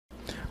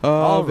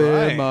Ave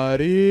right.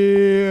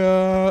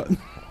 Maria.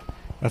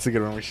 That's a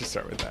good one. We should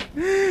start with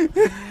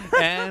that.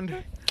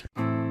 And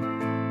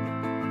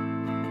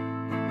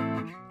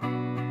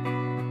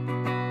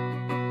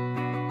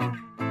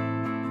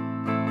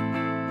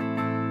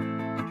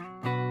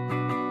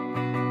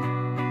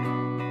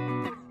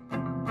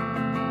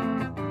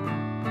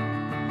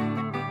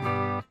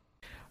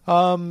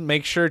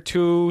make sure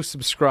to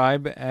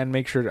subscribe and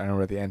make sure I know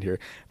we're at the end here,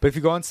 but if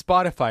you go on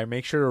Spotify,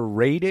 make sure to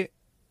rate it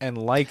and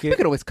like We it.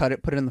 could always cut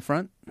it, put it in the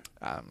front.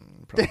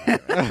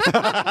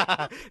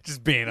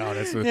 Just being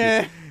honest with you.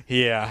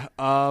 Yeah.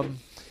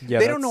 Yeah.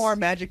 They don't know our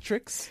magic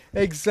tricks.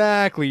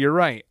 Exactly. You're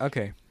right.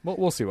 Okay. Well,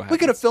 we'll see what happens. We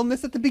could have filmed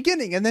this at the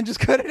beginning and then just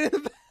cut it in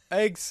the back.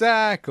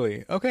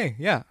 Exactly. Okay.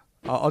 Yeah.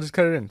 I'll just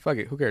cut it in. Fuck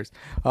it. Who cares?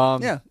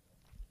 Yeah.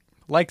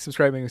 Like,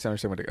 subscribing,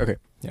 okay.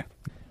 Yeah.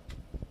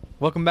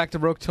 Welcome back to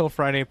Broke Till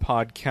Friday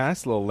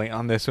podcast. A little late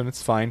on this one.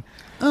 It's fine.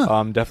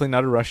 Definitely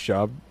not a rush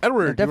job.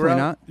 Edward, definitely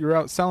not. You were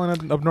out selling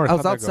up north. I was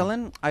How'd out that go?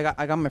 selling. I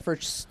got my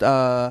first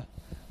job.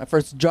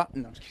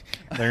 No,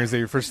 There's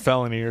your first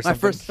felony or my something.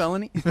 first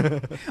felony.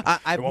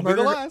 I've won't be the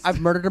murdered. last.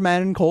 I've murdered a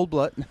man in cold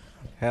blood.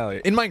 Hell yeah.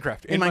 In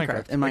Minecraft. In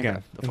Minecraft.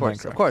 Again,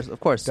 Of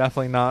course.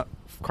 Definitely not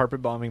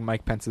carpet bombing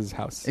Mike Pence's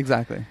house.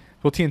 Exactly.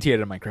 Well, TNT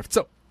in Minecraft.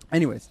 So,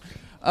 Anyways,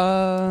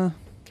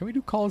 can we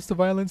do calls to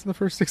violence in the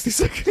first 60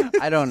 seconds?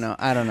 I don't know.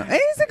 Hey,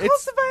 is it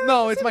close to violence?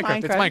 No, it's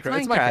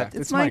Minecraft.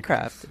 It's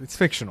Minecraft. It's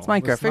fictional. It's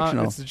Minecraft. It's not-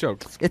 Fictional. It's a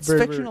joke. It's very,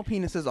 fictional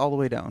penises all the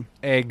way down.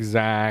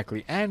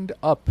 Exactly. And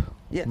up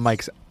Yes.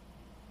 Mike's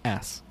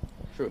ass.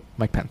 True.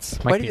 Mike Pence.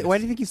 Why do you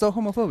think he's so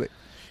homophobic?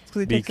 It's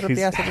because he takes it up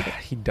the ass every day.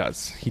 He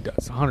does.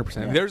 100%.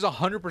 Yeah. There's a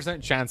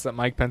 100% chance that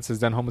Mike Pence has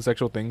done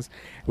homosexual things,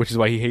 which is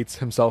why he hates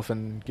himself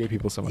and gay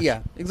people so much.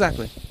 Yeah,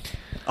 exactly.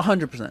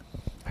 100%.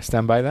 I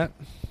stand by that.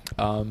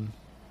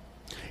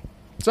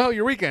 So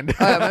your weekend.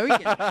 My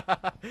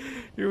weekend.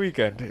 Your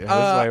weekend. Yeah, that's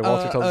why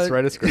Walter tells us to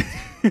write a script.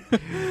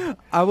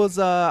 I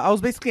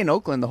was basically in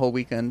Oakland the whole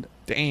weekend.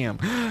 Damn.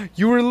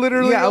 You were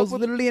literally Yeah, I was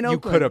Oakland? literally in You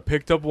Oakland. could have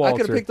picked up Walter. I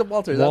could have picked up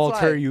Walter. That's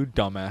Walter, why. you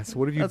dumbass.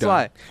 What have you That's done?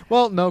 why.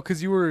 Well, no,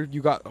 because you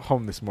got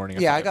home this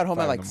morning. Yeah, I think, got home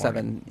at 5 like in the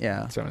morning. 7.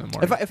 Yeah. 7 in the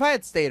morning. If I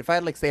had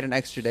stayed an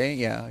extra day,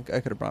 yeah, I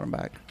could have brought him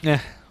back.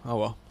 Yeah. Oh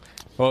well.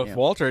 Well, if Yeah.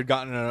 Walter had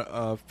gotten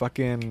a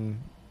fucking,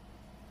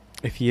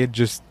 if he had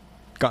just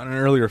gotten an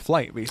earlier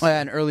flight, Oh, basically. yeah,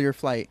 an earlier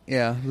flight.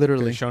 Yeah, Could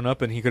literally. have shown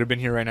up and he could have been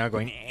here right now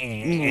going.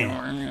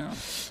 And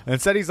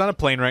instead, he's on a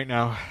plane right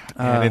now,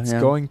 and it's yeah.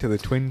 going to the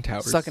Twin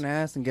Towers. Sucking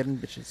ass and getting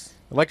bitches.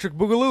 Electric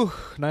Boogaloo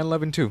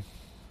 911-2.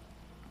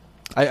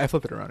 I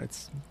flip it around.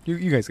 It's you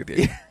guys get the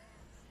idea.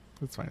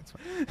 It's fine.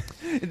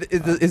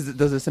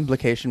 Does this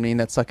implication mean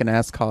that sucking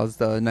ass caused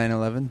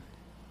 9/11?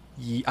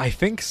 I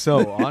think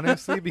so,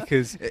 honestly,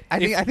 because I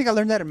think I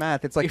learned that in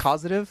math. It's like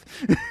causative.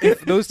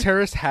 if those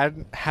terrorists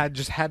had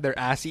just had their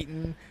ass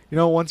eaten,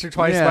 once or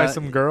twice Yeah. by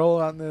some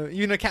girl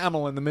even a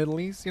camel in the Middle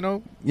East,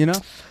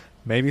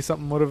 maybe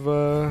something would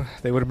have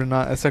they would have been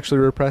not as sexually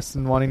repressed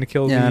and wanting to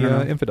kill Yeah, I don't know.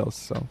 the infidels.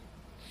 So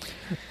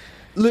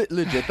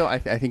Legit though, I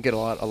think a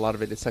lot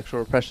of it is sexual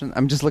repression.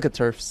 Just look at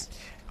TERFs.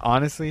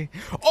 honestly,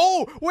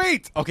 oh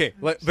wait, okay.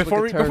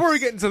 Before look at we TERFs.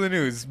 get into the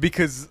news,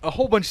 because a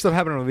whole bunch of stuff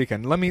happened on the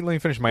weekend. Let me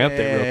finish my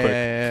update real quick.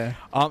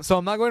 Yeah. So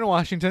I'm not going to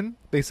Washington.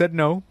 They said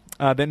no.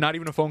 Then not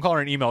even a phone call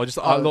or an email, just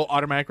a little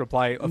automatic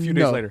reply a few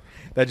days No. later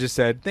that just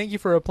said, "Thank you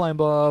for applying,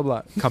 blah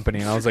blah blah company."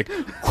 And I was like,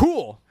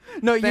 "Cool."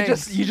 No,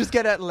 Thanks. you just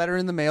get a letter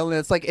in the mail and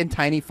it's like in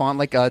tiny font,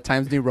 like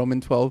Times New Roman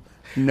 12.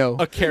 No,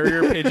 A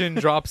carrier pigeon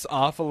drops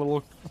off a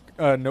little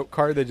note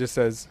card that just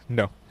says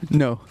no.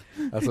 no.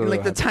 That's what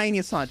Like the happened.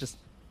 tiniest font, just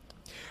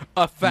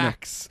A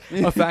fax.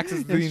 A fax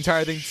is the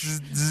entire thing.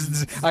 Zzz,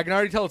 zzz, zzz. I can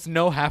already tell it's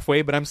no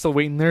halfway, but I'm still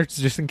waiting there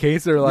just in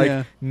case they're like,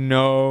 Yeah.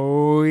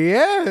 no,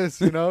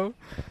 yes,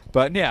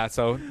 But yeah,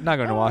 so not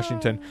going to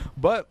Washington.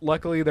 But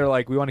luckily, they're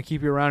like, we want to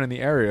keep you around in the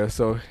area.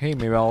 So hey,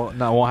 maybe I won't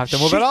have to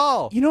move Shit. at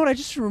all. You know what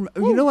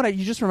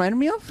you just reminded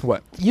me of?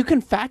 What? You can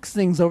fax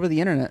things over the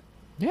internet.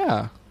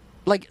 Yeah.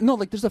 Like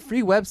there's a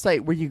free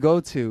website where you go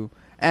to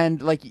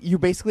and like you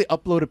basically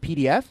upload a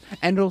PDF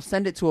and it'll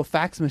send it to a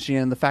fax machine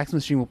and the fax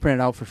machine will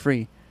print it out for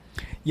free.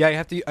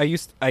 Yeah,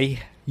 I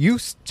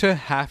used to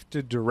have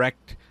to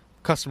direct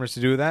customers to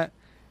do that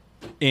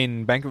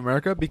in Bank of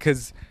America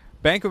because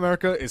Bank of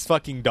America is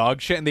fucking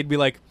dog shit, and they'd be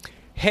like,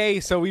 "Hey,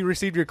 so we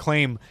received your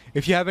claim.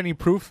 If you have any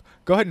proof,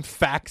 go ahead and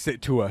fax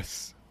it to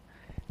us."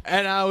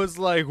 And I was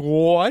like,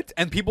 "What?"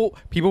 And people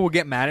would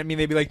get mad at me.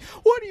 They'd be like,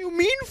 "What do you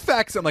mean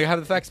fax?" I'm like, "I have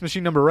the fax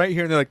machine number right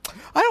here." And they're like,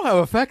 "I don't have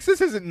a fax. This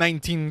isn't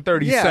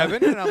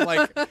 1937." Yeah. And I'm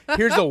like,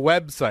 "Here's a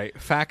website,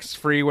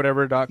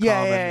 faxfreewhatever.com."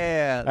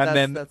 Yeah.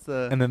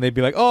 And then they'd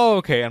be like, "Oh,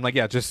 okay." I'm like,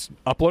 "Yeah, just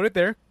upload it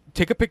there.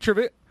 Take a picture of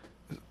it.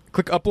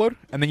 Click upload,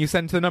 and then you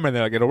send it to the number." And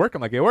they're like, "It'll work."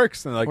 I'm like, "It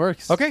works." And they're like,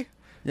 Works. Okay.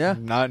 Yeah.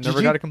 Never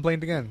GG. got a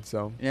complaint again.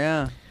 So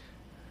Yeah.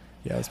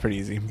 yeah, it's pretty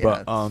easy.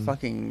 Yeah, But it's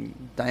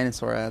fucking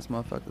dinosaur ass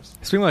motherfuckers.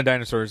 speaking of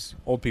dinosaurs,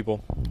 old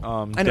people.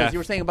 I know death. you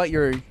were saying about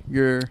your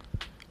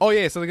Oh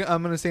yeah, so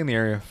I'm gonna stay in the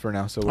area for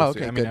now. So we'll Oh, see.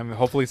 okay, I mean, good.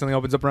 hopefully something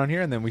opens up around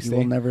here, and then we you stay.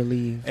 will never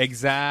leave.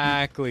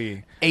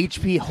 Exactly.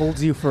 HP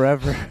holds you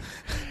forever.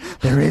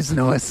 There is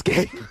no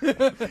escape.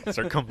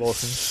 Start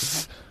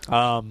convulsing.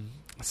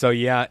 So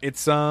yeah,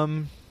 it's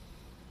I'm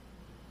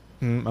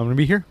gonna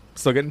be here,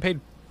 still getting paid.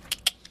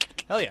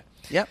 Hell yeah.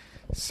 Yep.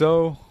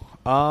 So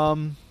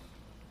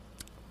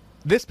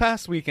this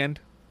past weekend,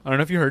 I don't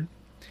know if you heard,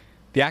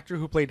 the actor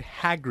who played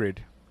Hagrid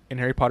in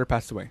Harry Potter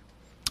passed away.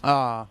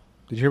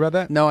 Did you hear about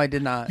that? No, I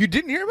did not. You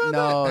didn't hear about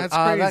No, that?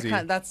 That's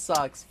crazy. that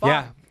sucks. Fuck.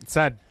 Yeah, it's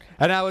sad.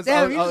 And I was,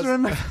 Damn, I you was, just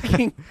ruined my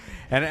fucking.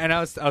 and I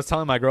was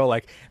telling my girl,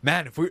 like,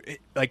 man, if we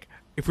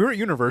were at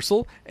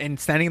Universal and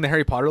standing in the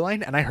Harry Potter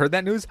line and I heard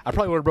that news, I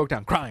probably would have broke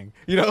down crying.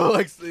 You know,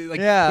 like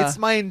Yeah. It's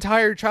my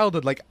entire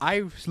childhood. Like,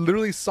 I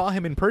literally saw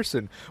him in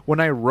person when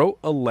I wrote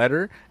a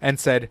letter and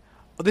said,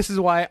 this is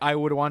why I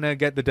would want to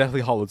get the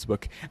Deathly Hallows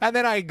book. And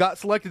then I got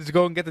selected to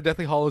go and get the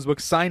Deathly Hallows book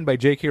signed by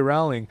J.K.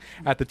 Rowling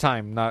at the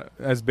time. Not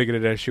as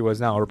bigoted as she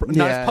was now. Or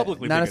not as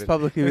publicly not bigoted. as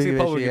publicly Let me say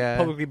bigoted,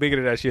 publicly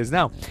bigoted as she is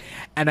now.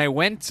 And I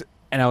went,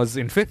 and I was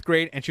in 5th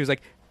grade, and she was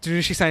like,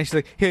 did she sign it? She's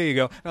like, here you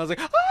go. And I was like,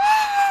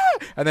 ah!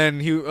 And then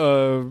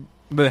the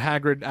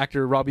Hagrid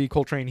actor, Robbie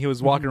Coltrane, he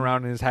was walking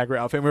around in his Hagrid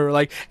outfit, and we were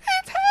like,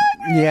 it's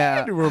Hagrid! Yeah.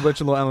 And we were a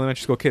bunch of little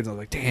elementary school kids. I was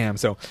like, damn.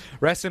 So,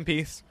 rest in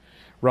peace,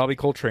 Robbie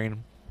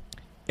Coltrane.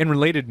 In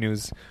related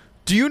news,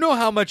 do you know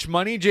how much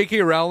money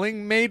J.K.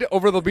 Rowling made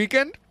over the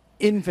weekend?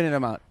 Infinite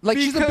amount. Like,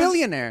 she's a Because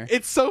billionaire.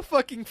 It's so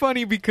fucking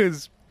funny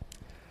because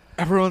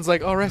everyone's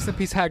like, oh, rest in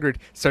peace, Hagrid.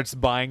 Starts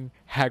buying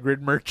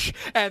Hagrid merch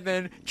and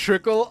then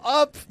trickle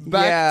up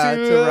back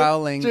to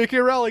Rowling. J.K.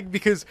 Rowling,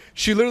 because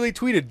she literally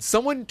tweeted,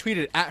 someone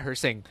tweeted at her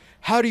saying,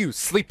 how do you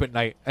sleep at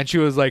night? And she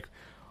was like,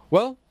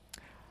 well,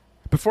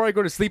 before I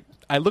go to sleep,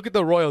 I look at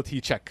the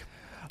royalty check.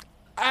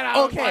 And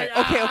I was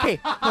Okay. like,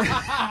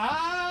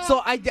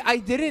 So I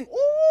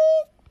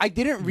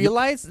didn't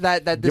realize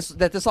that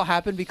this all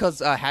happened because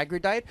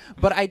Hagrid died.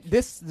 But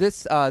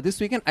this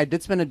weekend I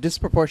did spend a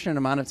disproportionate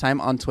amount of time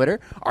on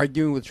Twitter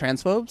arguing with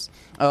transphobes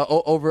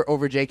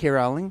over J.K.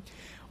 Rowling.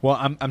 Well,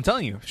 I'm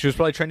telling you, she was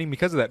probably trending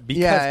because of that.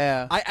 Because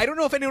Yeah. I don't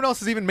know if anyone else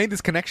has even made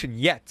this connection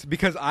yet.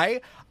 Because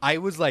I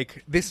was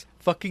like, this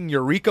fucking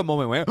eureka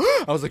moment where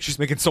I was like, she's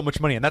making so much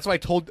money. And that's why I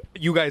told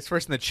you guys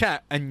first in the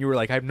chat. And you were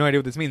like, I have no idea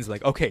what this means.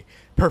 Like, okay,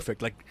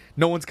 perfect. Like,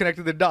 no one's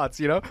connected the dots,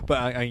 you know?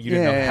 But you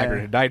didn't know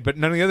Hagrid had died. But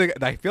none of the other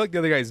I feel like the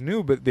other guys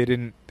knew, but they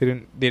didn't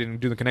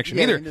do the connection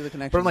either. They didn't do the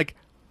connection. But I'm like,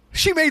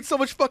 she made so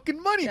much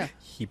fucking money. Yeah.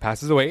 He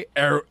passes away.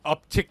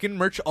 Uptick in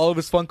merch. All of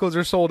his Funkos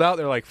are sold out.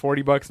 They're like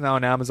 $40 now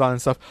on Amazon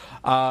and stuff.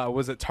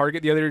 Was at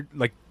Target the other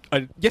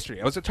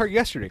yesterday. I was at Target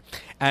yesterday,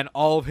 and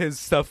all of his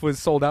stuff was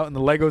sold out in the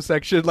Lego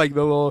section. Like it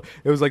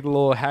was like the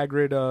little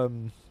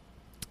Hagrid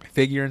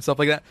figure and stuff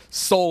like that.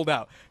 Sold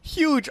out.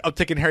 Huge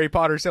uptick in Harry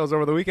Potter sales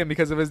over the weekend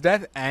because of his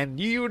death. And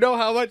you know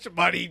how much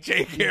money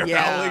J.K.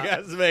 Rowling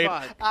has made.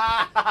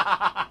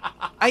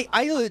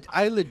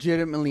 I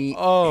legitimately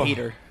hate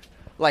her.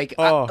 Like,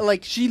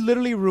 she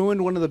literally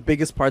ruined one of the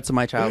biggest parts of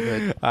my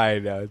childhood. I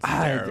know, it's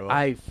terrible.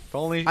 I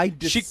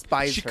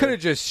despise her. She could have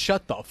just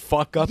shut the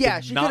fuck up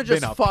and she not could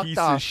have been just a fucked piece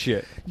off. of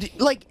shit.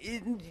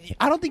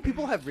 I don't think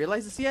people have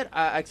realized this yet,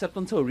 except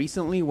until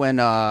recently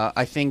when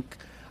I think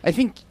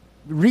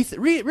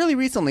really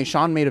recently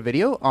Sean made a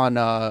video on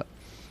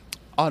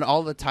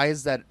all the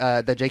ties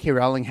that J.K.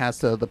 Rowling has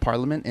to the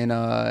Parliament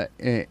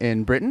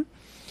in Britain.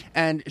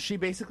 And she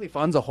basically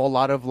funds a whole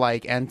lot of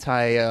like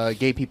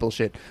anti-gay people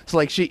shit. So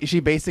like she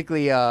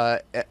basically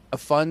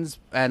funds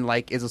and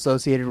like is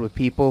associated with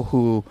people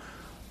who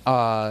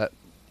try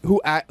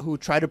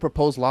to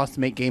propose laws to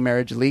make gay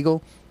marriage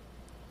illegal.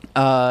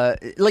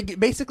 Like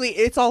basically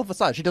it's all a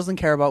facade. She doesn't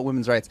care about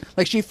women's rights.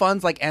 Like she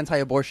funds like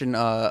anti-abortion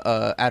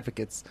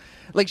advocates.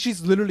 Like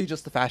she's literally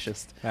just a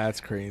fascist. That's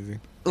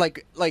crazy.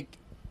 Like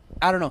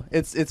I don't know.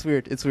 It's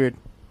weird. It's weird.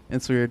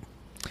 It's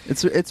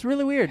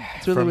really weird.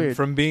 It's really weird.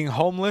 From being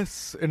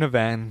homeless in a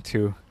van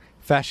to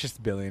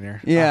fascist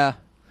billionaire. Yeah.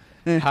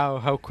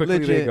 How quickly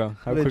they go.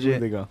 How quickly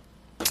they go.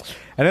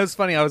 And it was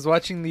funny. I was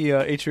watching the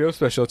HBO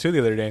special too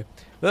the other day,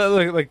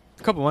 like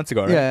a couple months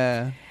ago, right?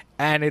 Yeah.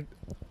 And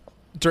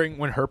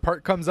when her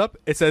part comes up,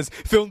 it says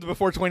filmed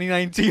before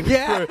 2019.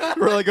 Yeah.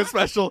 for like a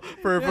special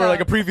for like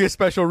a previous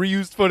special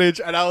reused footage,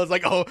 and I was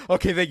like, oh,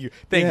 okay, thank you.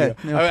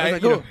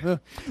 No,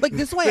 like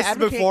this is why I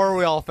advocate. Before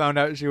we all found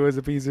out she was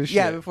a piece of shit.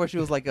 Yeah, before she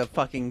was like a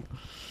fucking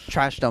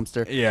trash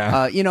dumpster.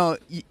 Yeah.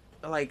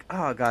 Like,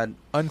 oh god,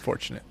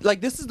 unfortunate.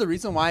 Like this is the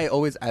reason why I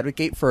always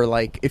advocate for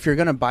like if you're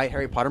gonna buy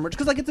Harry Potter merch,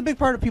 because like it's a big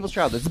part of people's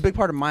childhood. It's a big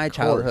part of my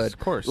childhood. Of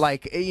course.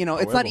 Like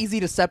it's not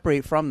easy to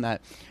separate from that.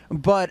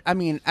 But I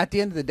mean, at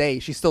the end of the day,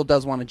 she still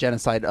does want to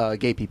genocide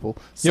gay people.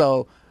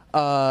 So.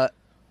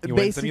 You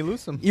win some, you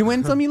lose some. You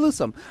win some, you lose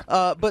some.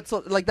 But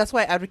so like that's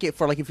why I advocate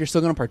for like if you're still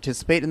gonna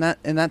participate in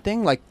that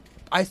thing, like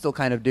I still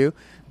kind of do.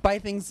 Buy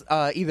things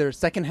either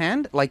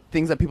secondhand, like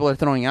things that people are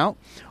throwing out,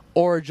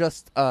 or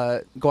just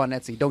go on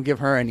Etsy. Don't give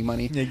her any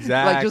money.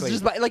 Exactly. Like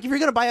just buy, like if you're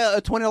gonna buy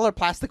a $20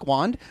 plastic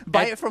wand,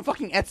 buy it from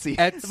fucking Etsy.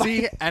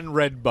 Etsy and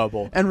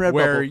Redbubble. And Redbubble.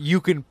 Where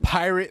you can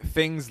pirate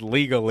things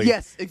legally.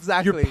 Yes,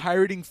 exactly. You're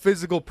pirating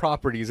physical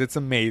properties. It's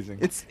amazing.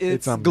 It's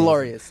amazing.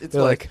 glorious. It's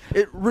They're like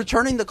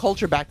returning the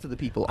culture back to the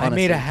people. I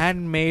Honestly. made a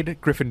handmade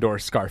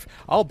Gryffindor scarf.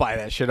 I'll buy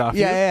that shit off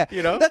you. Yeah.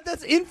 You know?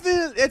 That's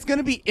infinite. It's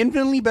gonna be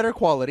infinitely better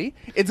quality.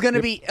 It's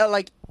gonna be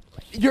like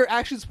you're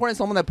actually supporting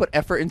someone that put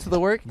effort into the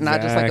work,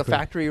 not just like a Exactly.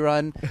 factory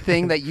run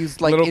thing that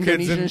used like Little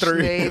Indonesian kids and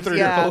slaves.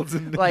 three-year-olds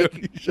in like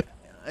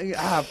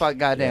Indonesia. fuck,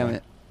 goddamn Yeah.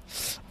 it.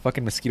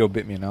 Fucking mosquito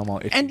bit me and now I'm all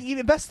itchy. And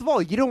even best of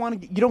all, you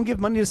don't give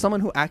money to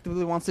someone who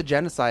actively wants to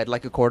genocide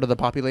like a quarter of the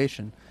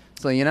population.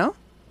 So yeah,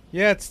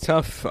 it's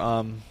tough.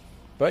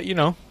 But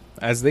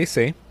as they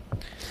say,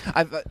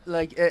 I've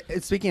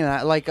speaking of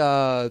that, like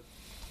how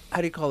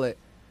do you call it?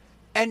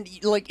 And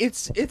like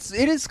it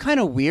is kind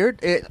of weird.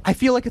 I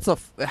feel like it's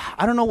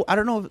I don't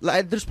know.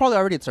 Like, there's probably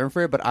already a term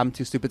for it, but I'm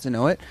too stupid to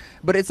know it.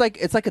 But it's like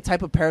a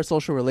type of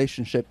parasocial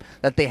relationship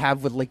that they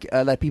have with like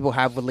that people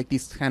have with like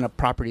these kind of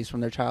properties from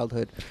their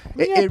childhood.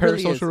 It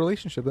really parasocial is.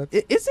 relationship. That's...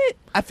 Is it?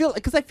 I feel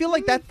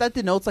like that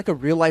denotes like a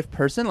real life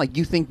person. Like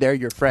you think they're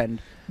your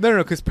friend. No,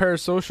 because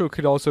parasocial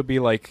could also be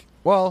like,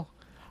 well,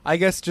 I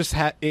guess just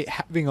it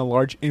having a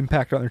large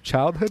impact on their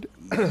childhood.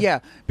 Yeah,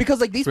 because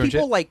like these Pretty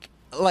people much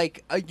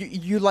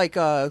you like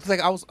 'cause,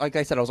 like I was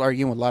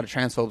arguing with a lot of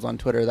transphobes on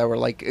Twitter that were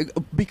like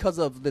because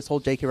of this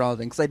whole J.K. Rowling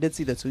thing, because I did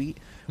see the tweet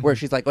where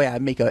she's like, oh yeah, I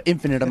make an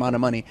infinite amount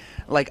of money,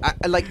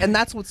 and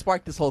that's what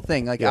sparked this whole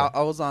thing. Like Yeah.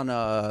 I was on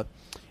I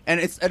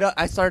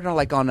started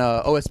on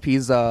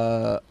OSP's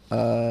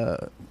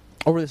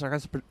Overly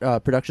Sarcastic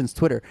Productions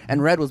Twitter,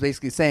 and Red was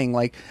basically saying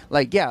like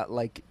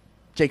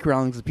J.K.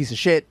 Rowling's a piece of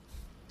shit,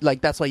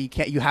 like that's why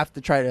you have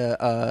to try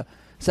to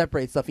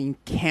separate stuff, and you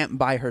can't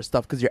buy her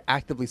stuff because you're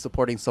actively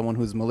supporting someone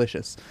who's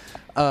malicious.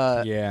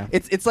 Yeah.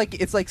 It's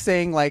like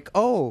saying like,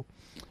 oh,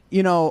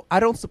 I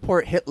don't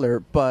support Hitler,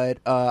 but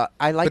I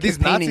like But his these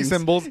Nazi paintings.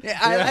 symbols. Yeah,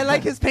 I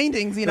like his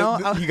paintings.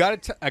 I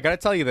gotta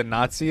tell you, the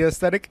Nazi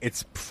aesthetic,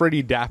 it's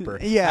pretty dapper.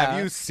 Yeah.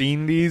 Have you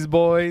seen these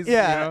boys?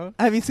 Yeah.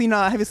 Have you seen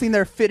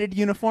their fitted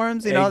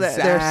uniforms? That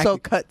they're so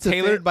cut to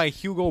tailored fit? by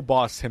Hugo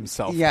Boss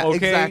himself. Yeah, okay?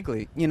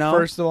 exactly.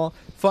 First of all,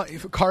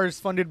 cars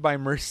funded by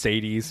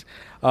Mercedes,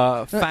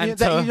 Fanta.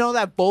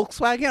 That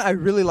Volkswagen. I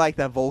really like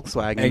that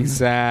Volkswagen.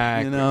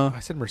 Exactly. I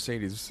said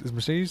Mercedes. Is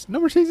Mercedes? No,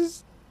 Mercedes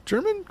is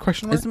German?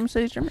 Question mark. Is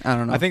Mercedes German? I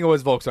don't know. I think it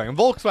was Volkswagen.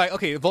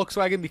 Okay,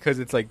 Volkswagen because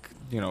it's like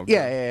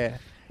Yeah.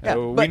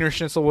 Wiener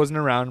Schnitzel wasn't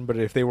around, but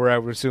if they were, I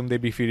would assume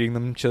they'd be feeding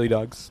them chili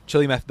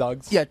meth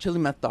dogs. Yeah, chili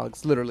meth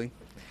dogs, literally.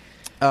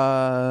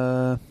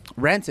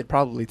 Rancid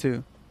probably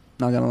too.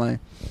 Not gonna lie.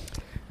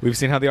 We've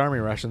seen how the army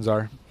rations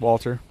are,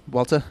 Walter.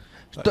 Walter,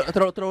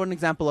 throw an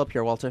example up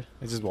here, Walter.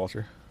 It's just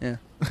Walter. Yeah.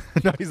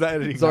 No, he's not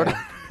editing. Zordon.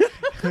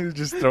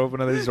 Just throw up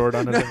another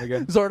Zordon at him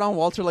again. Zordon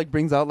Walter like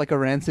brings out like a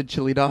rancid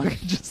chili dog,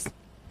 just.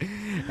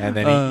 And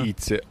then he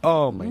eats it.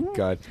 Oh my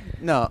god.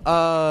 No.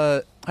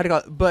 How do you call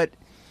it? But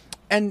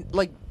and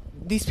like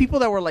these people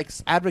that were like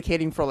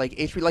advocating for like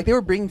HP, like they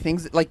were bringing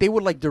things like they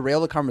would like derail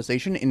the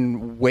conversation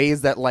in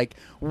ways that like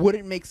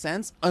wouldn't make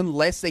sense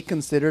unless they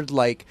considered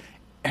like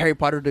Harry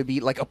Potter to be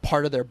like a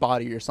part of their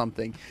body or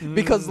something,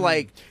 because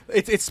like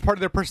it's part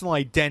of their personal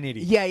identity.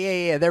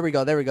 Yeah. There we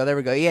go.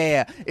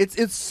 Yeah.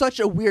 It's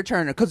such a weird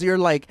turn because you're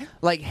like,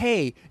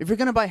 hey, if you're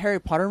gonna buy Harry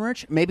Potter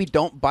merch, maybe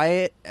don't buy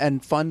it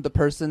and fund the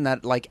person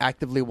that like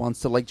actively wants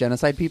to like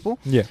genocide people.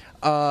 Yeah.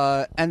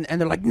 And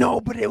they're like,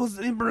 no, but it was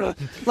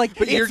like,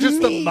 But you're it's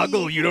just me. a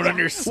muggle. You don't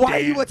understand. Why are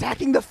you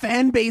attacking the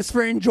fan base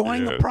for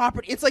enjoying the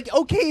property? It's like,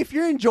 okay, if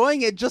you're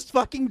enjoying it, just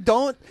fucking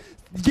don't.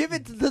 Give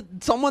it to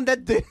someone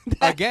that did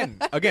that. Again,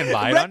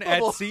 buy it on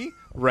Redbubble. Etsy,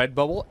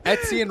 Redbubble,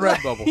 Etsy and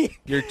Redbubble.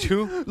 You're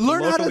two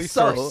Learn how to locally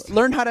sew, sourced.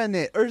 learn how to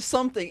knit or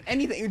something,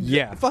 anything.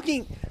 Yeah.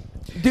 Fucking,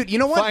 dude, you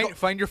know what?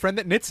 Find your friend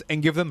that knits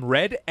and give them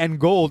red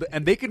and gold,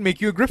 and they can make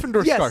you a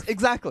Gryffindor Yes, scarf.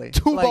 exactly.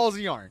 Two Like, balls of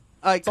yarn.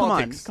 Like, That's all come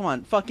it on,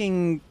 takes.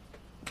 fucking.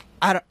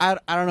 I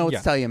don't know what Yeah.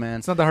 to tell you, man.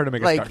 It's not that hard to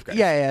make a like, scarf, guys.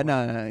 yeah,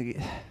 no.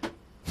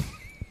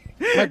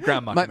 My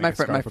grandma. My can make a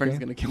friend's scarf, okay?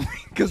 gonna kill me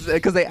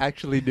because they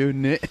actually do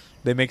knit.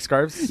 They make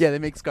scarves. Yeah, they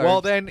make scarves.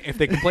 Well, then, if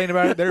they complain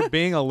about it, they're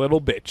being a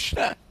little bitch.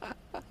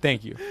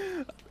 Thank you.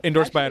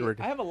 Endorsed by Edward.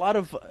 I have a lot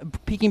of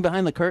peeking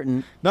behind the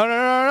curtain. No.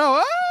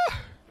 Ah!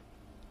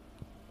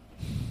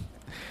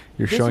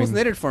 You're This showing. was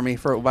knitted for me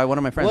by one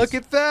of my friends. Look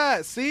at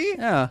that. See?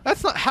 Yeah.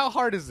 That's not. How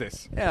hard is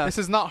this? Yeah. This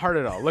is not hard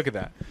at all. Look at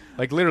that.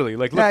 Like literally.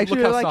 Like Yeah, look, I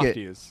actually look how like soft it.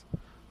 he is.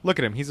 Look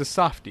at him. He's a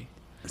softie.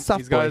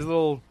 Soft He's got boy. his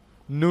little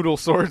noodle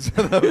swords in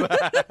the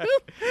back.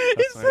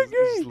 It's so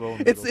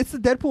great. It's the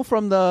Deadpool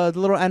from the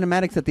little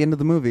animatics at the end of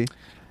the movie.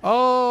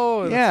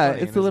 Oh. that's Yeah,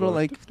 funny. it's And a his little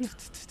like.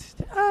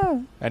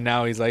 Oh. And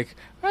now he's like,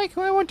 I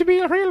want to be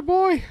a real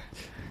boy.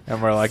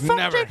 And we're like, Fuck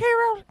never. J.K.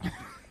 Rowling.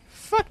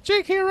 Fuck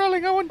J.K.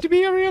 Rowling. I want to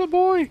be a real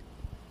boy.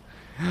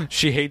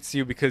 She hates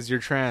you because you're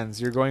trans.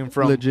 You're going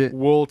from Legit.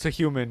 wool to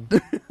human.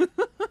 All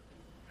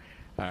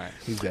right,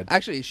 he's dead.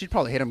 Actually, she'd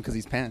probably hate him because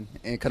he's pan,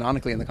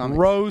 canonically in the comics.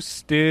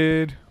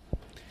 Roasted.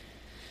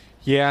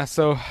 Yeah,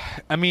 so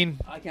I mean,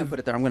 I can't put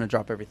it there. I'm gonna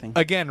drop everything.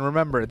 again,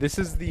 remember this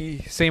is the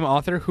same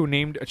author who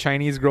named a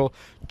Chinese girl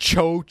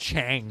Cho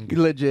Chang.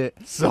 Legit.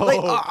 So-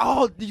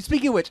 like,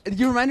 speaking of which,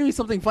 you reminded me of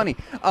something funny.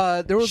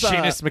 There was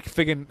Shanus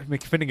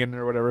McFinnigan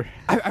or whatever.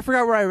 I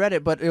forgot where I read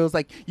it, but it was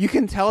like you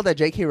can tell that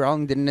J.K.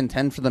 Rowling didn't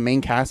intend for the main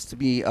cast to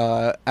be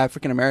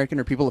African American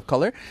or people of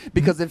color,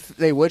 because if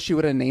they would, she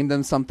would have named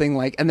them something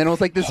like, and then it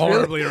was like this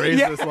Horribly really,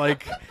 racist,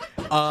 like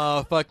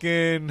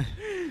fucking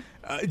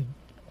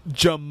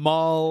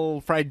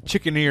Jamal fried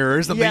chicken ear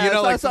or something. Yeah, you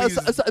know, like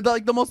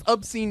like the most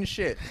obscene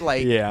shit.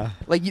 Like, yeah,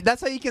 like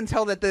that's how you can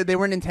tell that they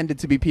weren't intended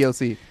to be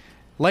POC.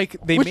 like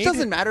they Which made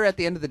doesn't it, matter at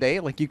the end of the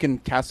day. Like, you can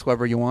cast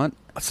whoever you want.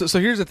 So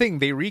here's the thing: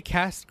 they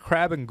recast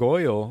Crab and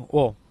Goyle.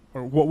 Well,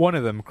 or one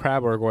of them,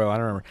 Crab or Goyle, I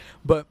don't remember.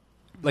 But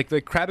like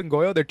the Crab and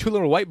Goyle, they're two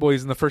little white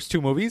boys in the first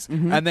two movies,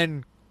 and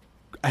then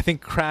I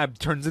think Crab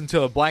turns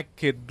into a black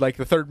kid like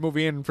the third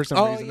movie in for some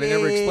reason. They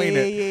never explained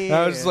it. And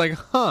I was just like,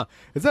 huh,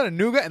 is that a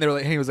new guy? And they were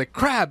like, hey, he was like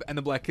Crab, and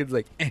the black kid's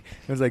like, eh.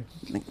 I was like,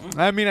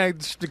 I mean, I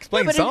just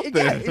explained something.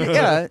 And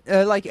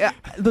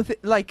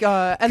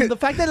the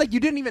fact that like you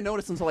didn't even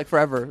notice until like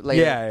forever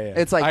later. Yeah.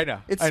 It's like I know.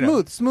 it's I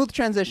know. smooth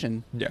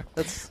transition. Yeah.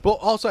 That's Well,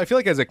 also, I feel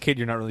like as a kid,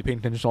 you're not really paying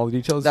attention to all the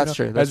details. That's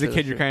you know? true, that's As a true, kid,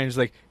 that's you're true. kind of just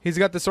like, he's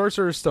got the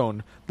Sorcerer's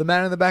Stone. The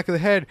man in the back of the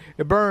head,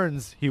 it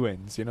burns. He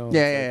wins, you know?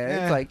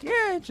 yeah. It's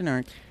like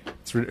generic.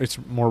 It's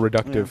more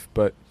reductive,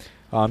 but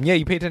yeah,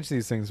 you pay attention to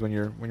these things when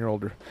you're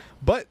older.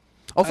 But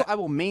Also, I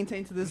will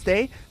maintain to this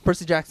day,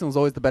 Percy Jackson was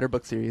always the better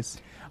book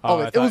series. Oh,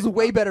 Always. I It was thought-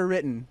 way better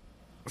written.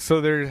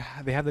 so they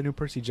have the new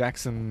Percy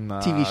Jackson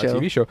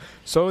TV show.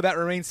 So that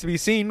remains to be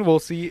seen. We'll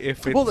see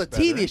if it's Well, the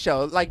better. TV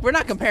show, like, we're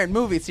not comparing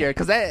movies here,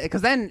 because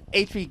then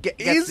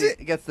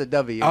HP gets the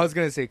W. I was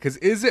gonna say, because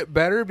is it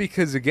better?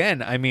 Because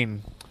again, I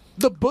mean,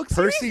 the book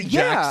series,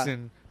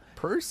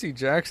 Percy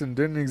Jackson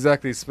didn't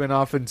exactly spin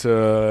off into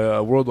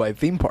worldwide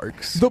theme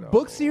parks. The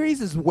book series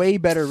is way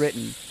better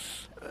written.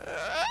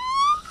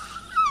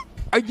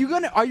 Are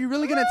you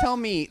really gonna tell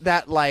me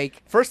that,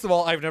 like, First of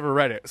all, I've never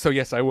read it, so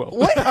yes, I will.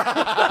 what?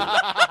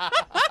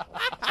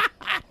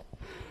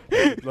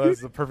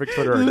 That's the perfect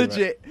Twitter argument.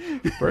 Legit.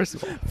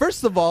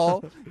 First of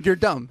all, You're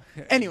dumb.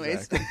 Anyways,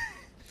 exactly.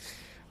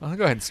 I'll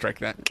go ahead and strike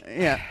that.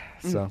 yeah.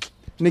 So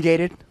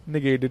Negated.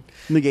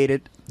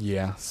 negated.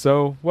 Yeah.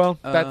 So well,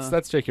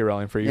 that's J.K.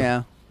 Rowling for you.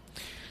 Yeah.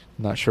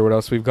 Not sure what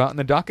else we've got in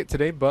the docket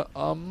today, but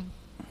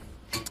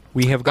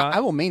we have got. I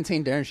will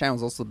maintain Darren Shan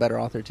was also the better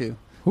author too.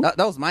 Who? That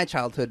was my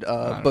childhood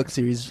book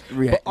series.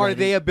 But are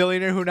they a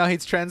billionaire who now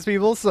hates trans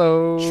people?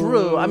 So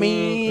True. I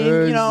mean,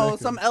 you know, Exactly.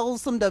 some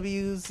L's, some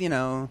W's. You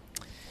know.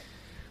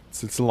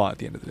 It's a lot at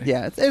the end of the day.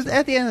 Yeah. It's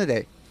at the end of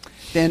the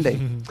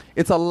day.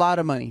 It's a lot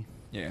of money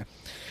Yeah.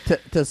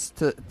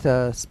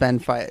 to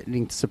spend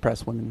fighting to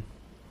suppress women.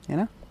 You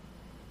know.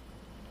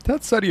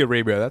 That's Saudi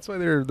Arabia. That's why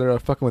they're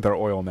fucking with our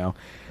oil now.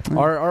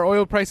 Our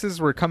oil prices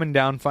were coming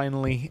down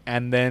finally,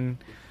 and then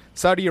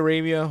Saudi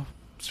Arabia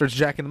starts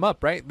jacking them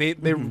up. Right?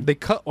 They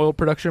cut oil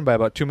production by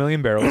about 2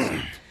 million barrels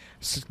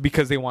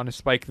because they want to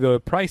spike the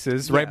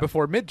prices right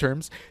before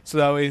midterms, so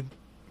that way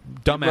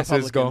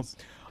dumbasses go, Republicans.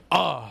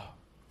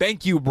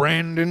 thank you,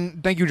 Brandon.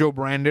 Thank you, Joe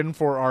Brandon,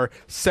 for our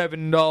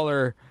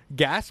 $7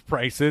 gas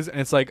prices. And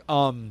it's like,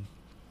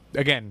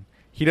 again,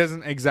 he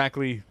doesn't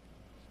exactly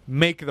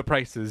make the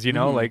prices, you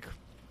know, like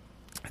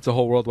it's a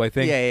whole worldwide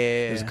thing. Yeah.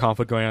 There's a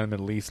conflict going on in the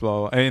Middle East,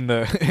 blah, blah, in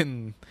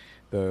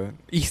the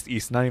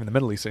East, not even the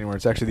Middle East anymore.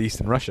 It's actually the East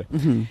in Russia,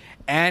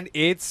 and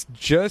it's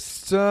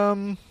just I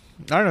don't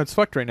know. It's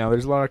fucked right now.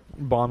 There's a lot of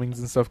bombings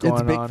and stuff going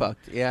on. It's big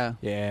fucked. Yeah.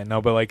 Yeah,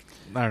 no, but like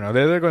I don't know.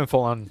 They're going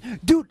full on.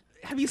 Dude,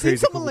 have you seen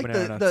Crazy someone cuckoo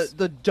like bananas.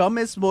 the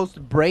dumbest, most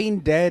brain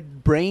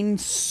dead, brain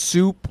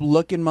soup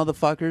looking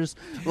motherfuckers?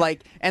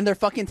 Like, and their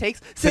fucking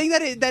takes saying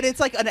that it's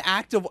like an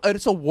act of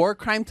it's a war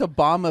crime to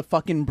bomb a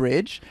fucking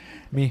bridge.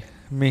 Me.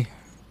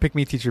 Pick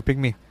me, teacher. Pick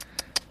me.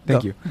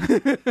 Thank you.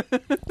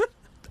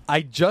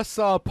 I just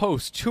saw a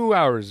post 2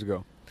 hours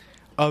ago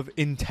of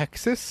in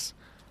Texas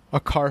a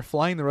car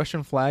flying the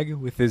Russian flag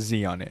with a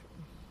Z on it.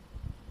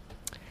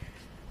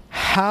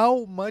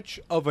 How much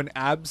of an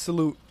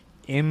absolute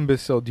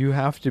imbecile do you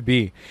have to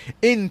be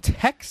in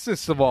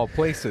Texas of all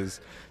places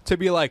to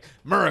be like,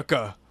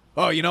 America,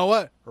 oh, you know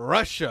what?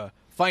 Russia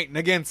fighting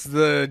against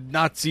the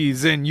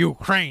Nazis in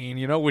Ukraine,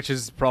 you know, which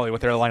is probably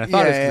what their line of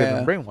thought is because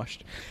they've been brainwashed.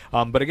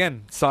 But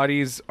again,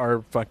 Saudis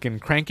are fucking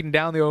cranking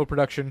down the oil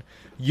production.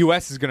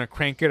 U.S. is going to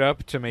crank it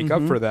up to make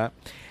up for that.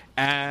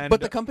 And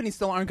But the companies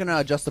still aren't going to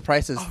adjust the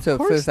prices to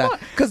course fit that not.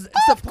 because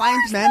supply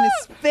and demand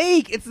is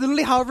fake. It's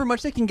literally however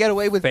much they can get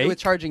away with Fake?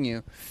 charging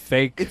you.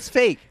 fake. It's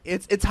fake.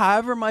 It's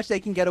however much they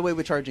can get away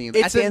with charging you.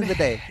 At the end of the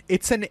day,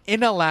 It's an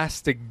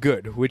inelastic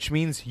good, which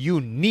means you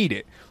need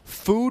it.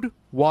 Food,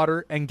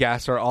 water, and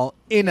gas are all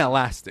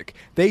inelastic.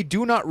 They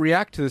do not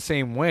react to the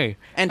same way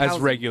And as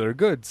housing. regular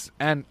goods.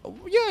 And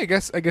yeah, I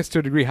guess to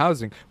a degree,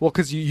 housing. Well,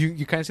 because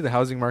you kind of see the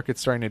housing market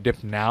starting to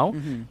dip now.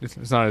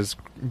 It's not as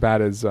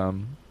bad as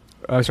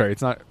sorry,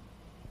 it's not.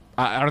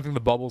 I don't think the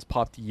bubble's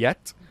popped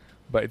yet,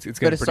 but it's getting it's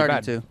pretty starting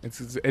bad. to.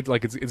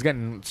 It's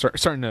getting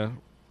starting to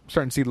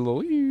starting to see the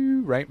little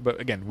right, but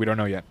again, we don't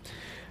know yet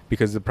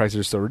because the prices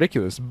are still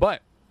ridiculous.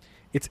 But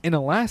it's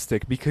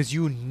inelastic because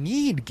you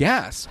need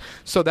gas.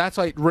 So that's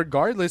why,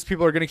 regardless,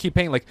 people are going to keep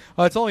paying. Like,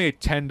 oh, it's only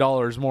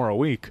 $10 more a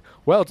week.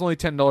 Well, it's only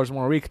 $10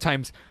 more a week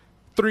times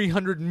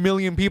 300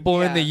 million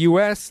people in the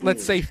U.S.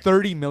 Let's say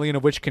 30 million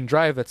of which can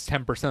drive. That's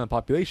 10% of the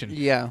population.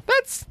 Yeah.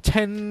 That's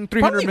 $300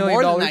 Probably million.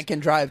 more than that can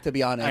drive, to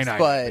be honest. I know,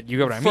 but you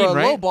get what I for mean, a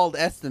right? lowballed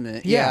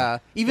estimate, Yeah.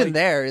 even Like-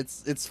 there,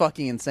 it's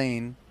fucking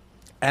insane.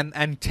 And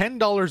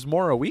 $10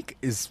 more a week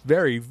is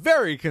very,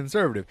 very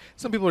conservative.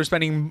 Some people are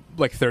spending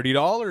like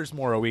 $30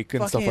 more a week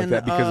and stuff like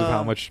that because of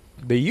how much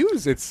they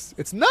use. It's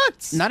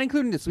nuts. Not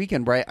including this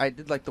weekend, right? I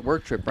did like the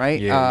work trip, right?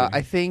 Yeah.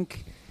 I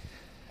think,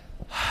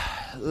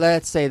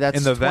 let's say that's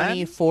In the 20,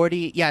 van?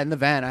 40. Yeah, in the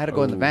van. I had to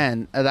go in the Ooh.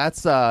 van.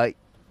 That's,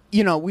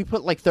 we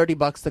put like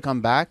 $30 to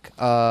come back,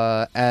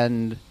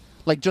 and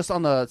like just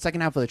on the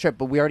second half of the trip,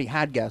 but we already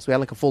had gas. We had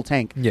like a full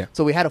tank. Yeah.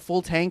 So we had a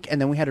full tank, and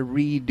then we had to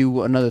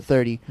redo another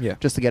 30 Yeah.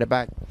 just to get it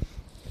back.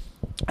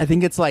 I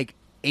think it's like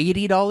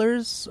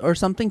 $80 or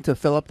something to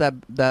fill up that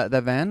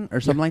van or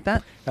something like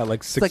that. At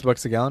like $6 like-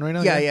 bucks a gallon right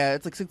now. Yeah,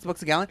 it's like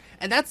 $6 a gallon,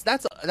 and that's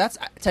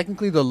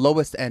technically the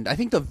lowest end. I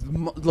think the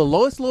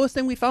lowest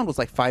thing we found was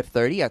like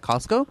 $5.30 at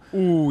Costco.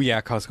 Ooh, yeah.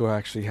 Costco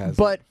actually has.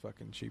 But- it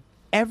fucking cheap.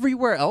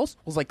 Everywhere else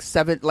was like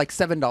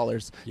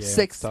 $7, Yeah,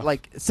 six tough.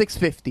 like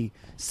 $6.50,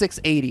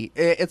 $6.80.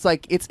 It's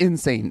like it's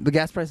insane. The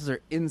gas prices are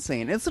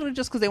insane. It's literally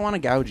just because they want to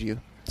gouge you.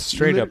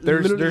 Straight up,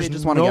 literally, there's they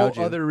just wanna no gouge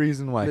you. other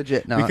reason why.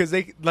 Legit, no. Because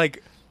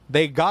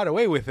they got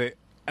away with it,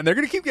 and they're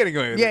gonna keep getting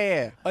away with it.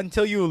 Yeah.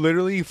 Until you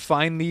literally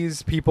find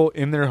these people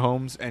in their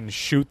homes and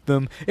shoot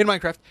them in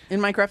Minecraft. In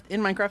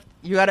Minecraft,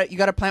 you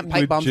gotta plant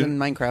pipe bombs Legit. in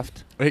Minecraft.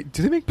 Wait,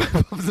 do they make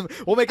pipe bombs?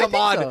 We'll make I a think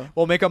mod. so.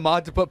 We'll make a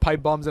mod to put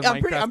pipe bombs in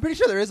Minecraft. I'm pretty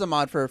sure there is a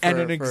mod for and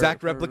an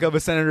exact replica of a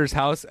senator's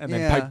house, and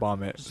then Yeah. pipe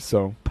bomb it.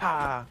 So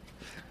Pa.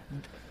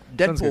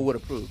 Sounds Deadpool good. would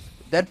approve.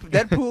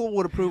 Deadpool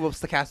would approve of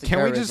stochastic can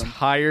we terrorism. just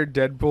hire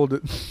Deadpool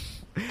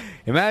to?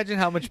 Imagine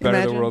how much better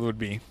the Imagine. world would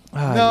be.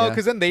 Ah, No, yeah.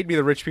 because then they'd be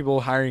the rich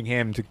people hiring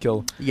him to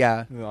kill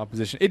Yeah. the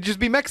opposition. It'd just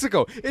be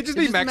Mexico. It'd just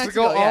be It'd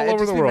Mexico yeah, all it'd over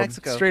just the be world.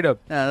 Mexico. Straight up.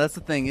 Yeah, that's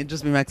the thing. It'd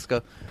just be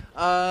Mexico.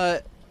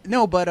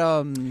 No, but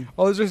Oh,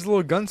 there's just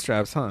little gun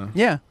straps, huh?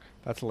 yeah.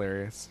 That's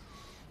hilarious.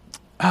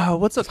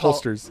 What's it It's called?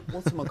 holsters.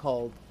 What's it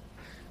called?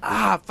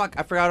 Fuck!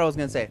 I forgot what I was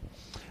gonna say.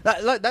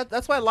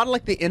 That's why a lot of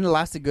like the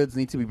inelastic goods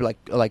need to be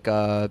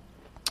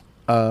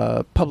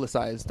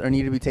publicized or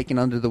need to be taken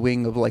under the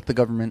wing of like the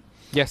government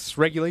Yes,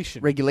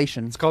 regulation.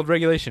 regulations. It's called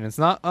regulation. It's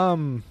not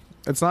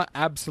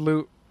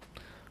absolute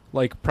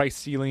like price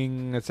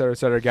ceiling, et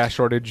cetera, gas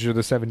shortage of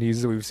the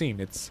 70s that we've seen.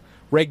 It's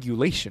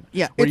regulation.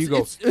 Yeah, where it's, you go.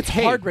 it's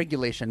 "Hey, hard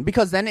regulation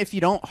because then if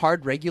you don't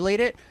hard regulate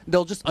it,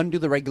 they'll just undo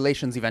the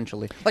regulations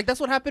eventually. Like that's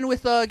what happened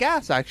with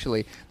gas.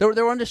 Actually, they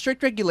were under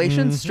strict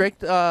regulations,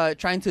 strict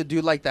trying to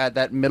do like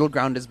that middle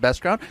ground is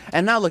best ground.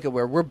 And now look at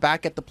where we're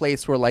back at the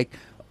place where like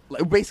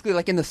basically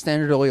like in the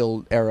Standard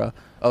Oil era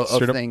of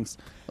Straight up. things.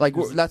 Like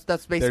that's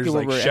basically There's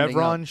where like we're ending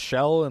Chevron, up.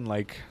 Shell, and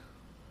like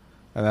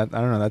I don't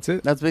know. That's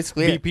it. That's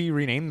basically it. BP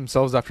renamed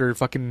themselves after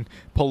fucking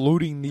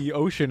polluting the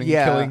ocean and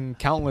Yeah. killing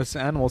countless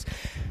animals.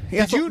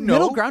 Yeah, Did so you know?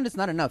 middle ground is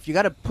not enough. You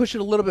got to push it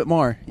a little bit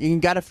more. You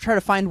got to try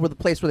to find where the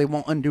place where they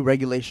won't undo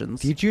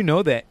regulations. Did you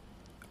know that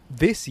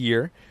this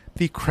year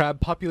the crab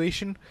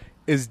population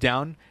is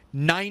down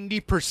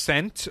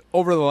 90%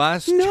 over the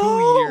last 2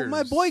 years?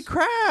 my boy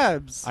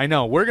crabs. I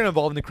know we're gonna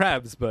evolve into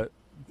crabs, but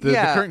the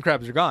Yeah. current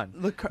crabs are gone.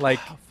 Like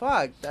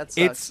fuck, that sucks.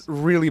 it's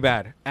really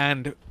bad,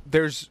 and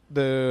there's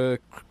the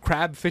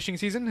crab fishing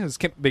season has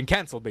been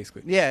canceled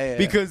basically. Yeah.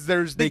 Because they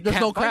There's can't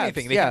no find crabs,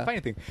 anything. They yeah. can't find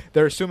anything.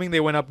 They're assuming they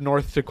went up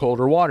north to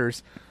colder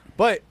waters,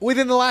 but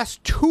within the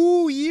last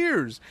 2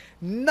 years,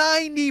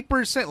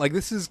 90%. Like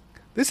this is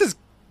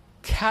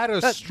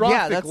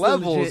catastrophic that's the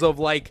levels legit- of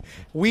like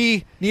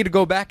we need to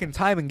go back in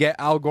time and get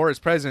Al Gore as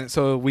president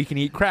so we can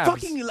eat crabs.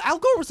 fucking Al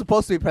Gore was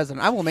supposed to be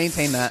president. I will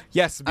maintain that.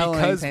 Yes, I will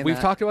because maintain we've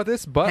that. talked about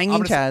this, but Hanging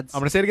I'm gonna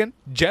chads. say it again.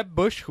 Jeb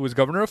Bush, who was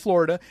governor of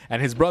Florida,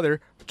 and his brother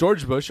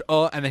George Bush,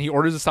 and then he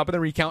orders a stop of the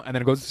recount, and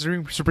then it goes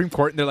to the Supreme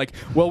Court, and they're like,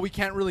 "Well, we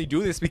can't really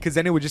do this because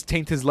then it would just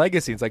taint his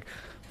legacy." It's like,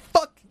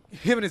 fuck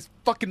him and his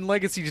fucking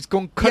legacy. Just go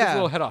and cut his Yeah.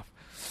 little head off.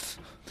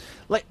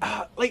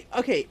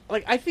 Okay,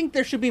 like I think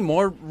there should be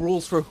more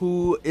rules for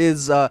who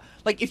is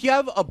like if you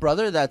have a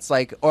brother that's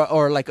like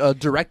or like a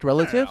direct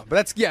relative.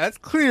 But that's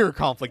clear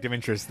conflict of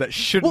interest that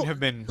shouldn't Well, have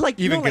been like,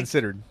 even no, like-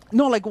 considered.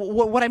 No, like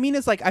what I mean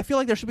is like I feel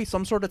like there should be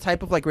some sort of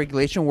type of like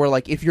regulation where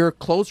like if you're a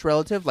close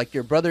relative, like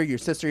your brother, your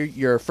sister,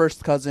 your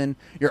first cousin,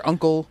 your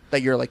uncle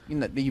that you're like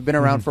that you've been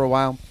around for a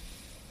while,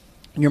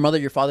 your mother,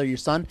 your father, your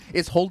son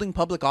is holding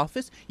public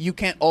office, you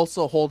can't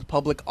also hold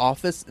public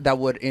office that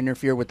would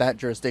interfere with that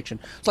jurisdiction.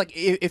 It's like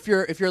if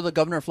you're the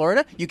governor of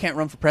Florida, you can't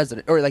run for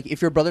president, or like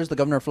if your brother's the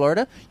governor of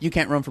Florida, you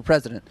can't run for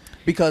president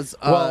because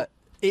Well,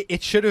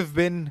 it should have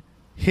been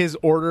his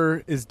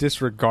order is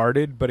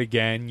disregarded, but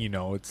again,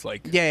 it's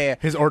like Yeah.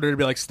 his order to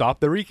be like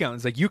stop the recount.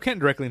 It's like you can't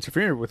directly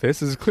interfere with this.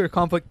 This is a clear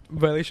conflict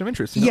violation of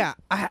interest. Yeah,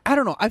 I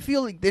don't know. I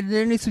feel like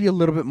there needs to be a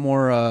little bit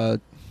more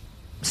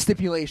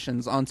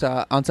stipulations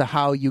onto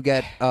how you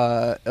get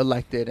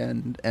elected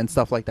and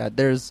stuff like that.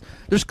 There's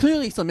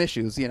clearly some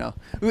issues.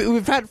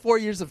 We've had 4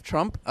 years of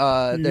Trump.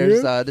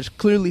 There's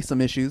clearly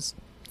some issues.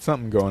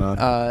 Something going on.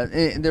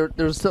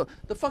 There's still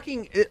the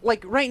fucking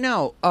like right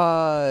now.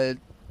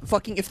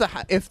 Fucking if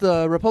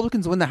the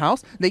Republicans win the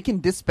House, they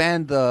can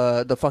disband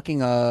the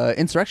fucking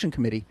insurrection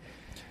committee.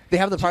 They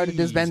have the power to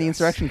disband the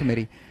insurrection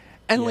committee,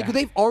 and like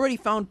they've already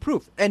found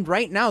proof. And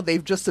right now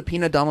they've just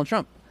subpoenaed Donald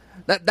Trump.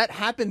 That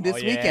happened this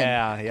weekend.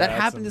 That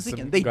happened this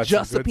weekend. They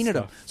just subpoenaed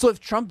him. So if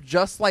Trump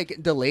just like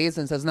delays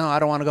and says, "No, I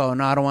don't want to go.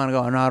 No, I don't want to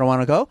go. No, I don't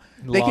want to go,"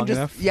 they can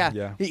just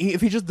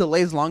if he just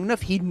delays long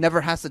enough, he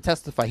never has to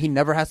testify. He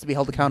never has to be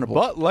held accountable.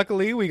 But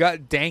luckily, we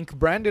got Dank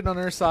Brandon on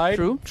our side.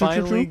 True.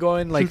 Finally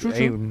going like,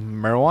 hey,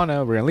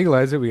 marijuana, we're gonna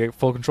legalize it. We get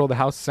full control of the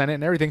House, Senate,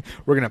 and everything.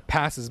 We're gonna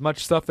pass as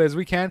much stuff as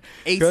we can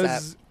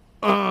ASAP.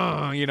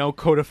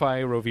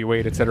 Codify Roe v.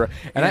 Wade, etc.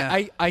 And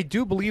I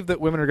do believe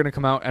that women are going to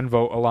come out and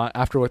vote a lot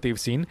after what they've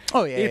seen.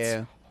 Oh yeah,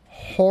 it's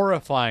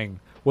horrifying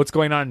what's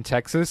going on in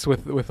Texas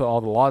with all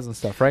the laws and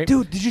stuff, right?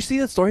 Dude, did you see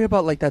that story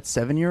about like that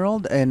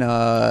 7-year-old and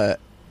I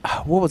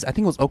think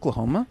it was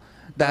Oklahoma?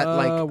 That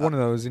like one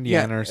of those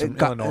Indiana or some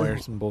Illinois or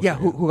some bullshit. Yeah,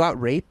 who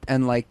got raped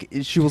and like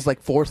she was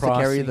like forced to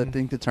carry the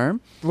thing to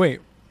term.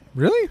 Wait,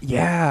 really?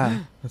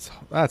 Yeah,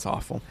 that's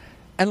awful.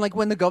 And like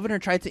when the governor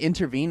tried to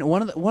intervene,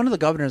 one of the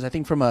governors, I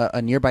think from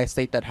a nearby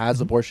state that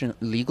has abortion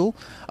legal,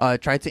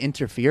 tried to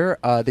interfere.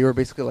 They were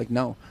basically like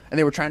no, and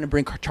they were trying to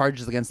bring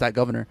charges against that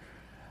governor,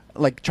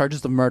 like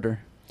charges of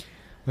murder.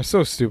 They're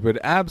so stupid,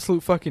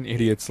 absolute fucking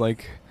idiots.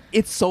 Like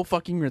it's so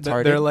fucking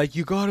retarded. They're like,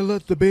 you gotta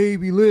let the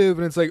baby live,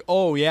 and it's like,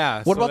 oh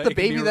yeah. What about the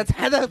baby that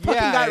fucking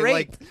got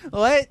raped?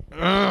 Like,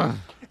 what?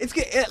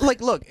 It's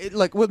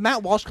like with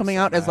Matt Walsh coming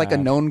out as like a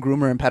known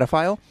groomer and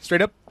pedophile.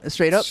 Straight up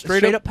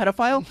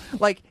pedophile.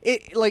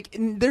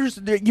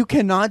 You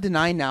cannot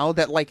deny now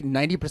that like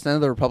 90%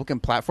 of the Republican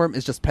platform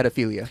is just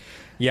pedophilia.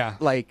 Yeah,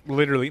 like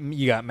literally,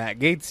 you got Matt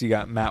Gaetz, you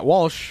got Matt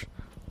Walsh,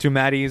 two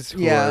Matties.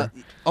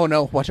 Oh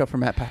no, watch out for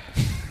Matt Pat.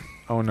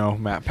 Oh no,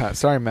 Matt Pat.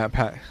 Sorry, Matt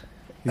Pat.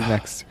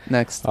 He's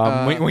next.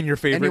 When your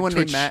favorite anyone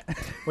Twitch, named Matt.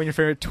 when your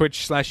favorite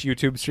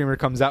Twitch/YouTube streamer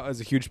comes out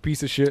as a huge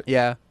piece of shit.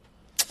 Yeah.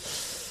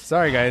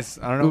 Sorry, guys.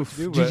 I don't know what to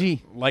do,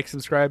 GG. but like,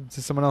 subscribe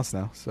to someone else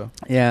now. So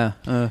yeah,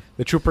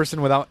 the true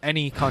person without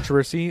any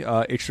controversy,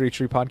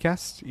 H3H3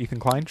 podcast, Ethan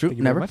Klein. True,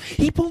 never.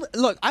 He pulled.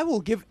 Look, I'll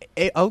give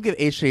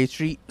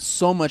H3H3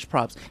 so much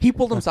props. He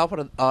pulled himself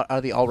out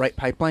of the alt-right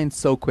pipeline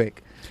so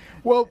quick.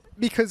 Well,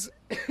 because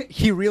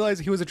he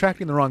realized he was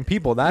attracting the wrong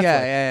people. That's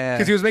yeah.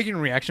 Because he was making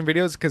reaction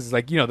videos. Because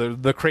like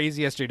the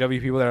crazy SJW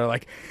people that are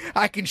like,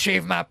 I can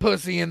shave my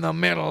pussy in the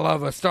middle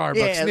of a Starbucks.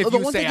 Yeah, and if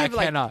you say I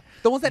cannot,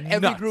 the ones that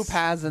every group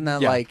has, and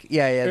then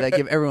that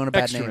give everyone a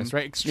bad name,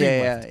 right?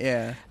 Extreme left.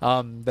 Yeah.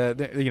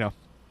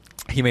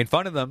 He made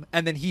fun of them,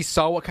 and then he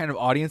saw what kind of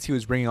audience he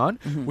was bringing on,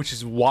 which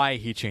is why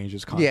he changed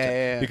his content.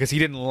 Yeah. Because he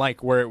didn't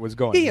like where it was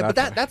going. Yeah, but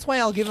that's why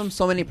I'll give him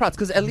so many props,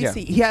 because at least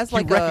he has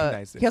like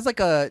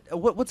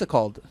what's it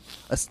called?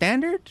 A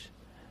standard?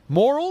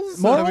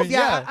 Morals? I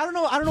don't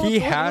know. He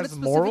what has it's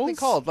morals specifically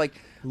called. Like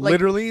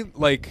literally,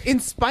 like in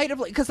spite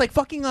of because like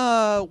fucking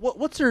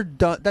what's her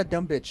that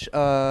dumb bitch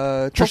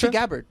Tulsi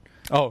Gabbard.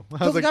 Oh,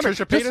 I was like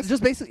Trisha Paytas?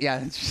 Just basically,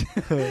 yeah.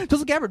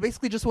 Tulsi Gabbard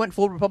basically just went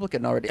full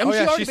Republican already. I mean, she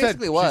already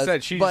basically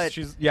was. She's But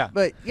yeah,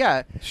 like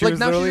now she's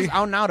just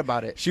out and out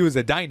about it. She was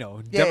a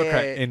dino,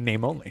 Democrat in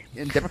name only.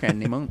 Democrat in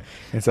name only.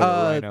 Instead of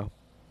a rhino.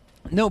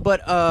 No,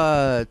 but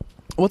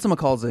what's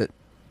calls it?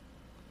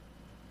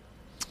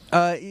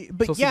 But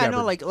Tulsi yeah,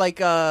 Gabbard.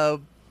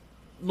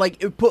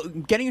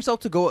 getting yourself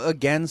to go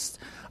against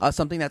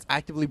something that's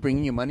actively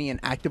bringing you money and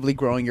actively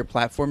growing your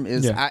platform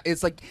is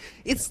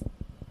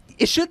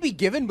it should be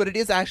given, but it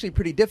is actually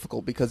pretty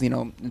difficult because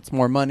it's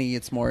more money,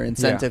 it's more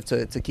incentive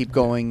to keep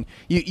going.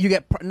 You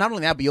get not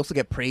only that, but you also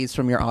get praise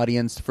from your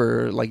audience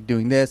for like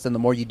doing this, and the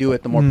more you do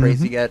it, the more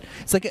praise you get.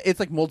 It's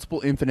like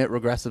multiple infinite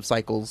regressive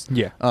cycles.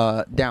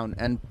 Down,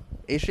 and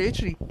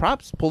H3H3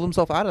 props pulled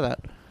himself out of that.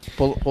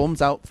 Pull him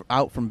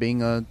out from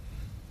being a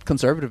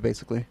conservative,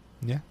 basically.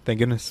 Yeah, thank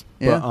goodness.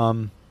 Yeah.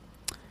 But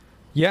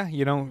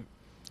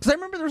because I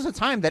remember there was a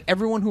time that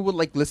everyone who would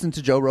like listen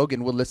to Joe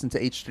Rogan would listen to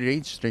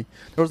H3H3.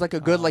 There was like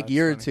a good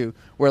year or two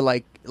where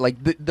like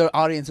the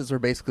audiences were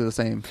basically the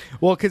same.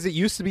 Well, because it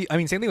used to be. I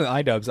mean, same thing with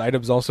iDubbbz.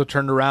 iDubbbz also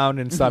turned around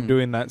and stopped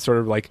doing that sort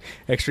of like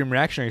extreme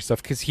reactionary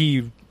stuff because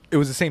it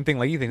was the same thing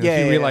like Ethan. He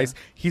realized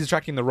he's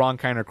attracting the wrong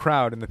kind of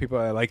crowd, and the people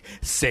are like,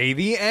 say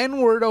the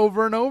N-word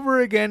over and over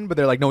again, but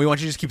they're like, no, we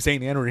want you to just keep saying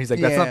the N-word. He's like,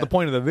 that's not the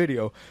point of the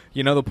video.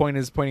 The point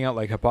is pointing out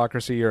like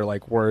hypocrisy or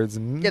like words.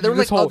 And there were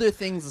like other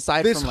things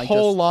aside from like this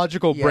whole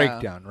logical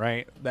breakdown,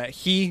 right? That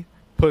he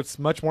puts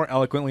much more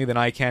eloquently than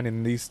I can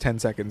in these 10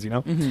 seconds,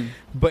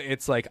 But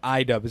it's like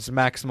iDubbbz,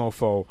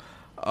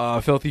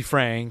 Maximofo, Filthy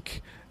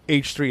Frank,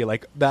 H3,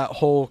 like that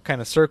whole kind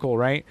of circle,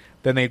 right?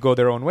 Then they go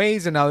their own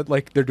ways, and now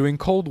like they're doing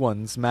cold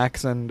ones,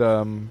 Max and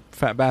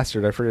Fat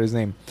Bastard, I forget his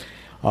name.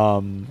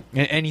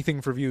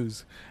 anything for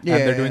views. Yeah,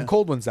 And they're yeah, doing yeah.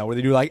 cold ones now, where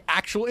they do like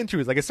actual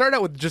interviews. Like it started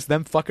out with just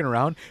them fucking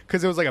around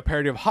because it was like a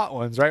parody of hot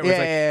ones, right? Where it's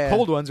like Yeah.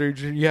 cold ones, or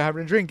you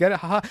having a drink, get it,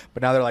 haha.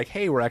 But now they're like,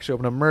 hey, we're actually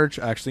opening up merch,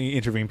 actually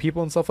interviewing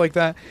people and stuff like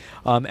that.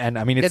 And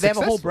I mean, it's Yeah, they have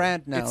a whole successful.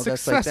 brand now It's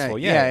that's like that. successful,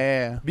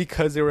 Yeah.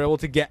 because they were able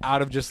to get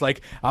out of just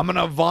like, I'm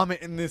gonna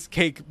vomit in this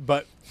cake,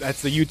 but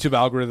that's the YouTube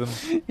algorithm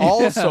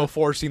also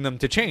forcing them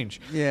to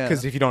change. Yeah.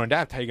 Because if you don't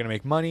adapt, how are you gonna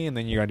make money? And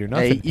then you're gonna do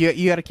Hey, nothing.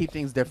 you got to keep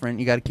things different.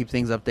 You got to keep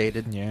things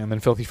updated. Yeah, and then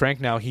Filthy Frank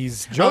now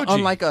he's Joji.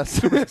 Unlike us.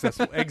 Super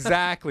successful.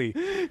 Exactly.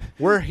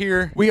 We're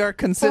here. We are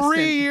consistent.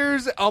 3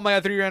 years. Oh my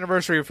god, 3-year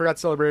anniversary. We forgot to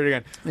celebrate it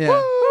again. Yeah.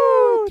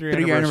 Woo!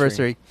 3-year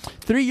anniversary.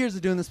 3 years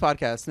of doing this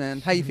podcast,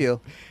 man. How you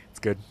feel? It's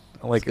good.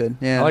 I like It's good,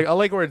 it. yeah. I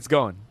like where it's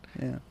going.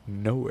 Yeah.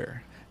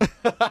 Nowhere.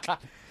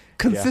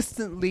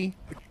 Consistently.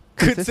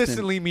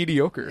 Consistently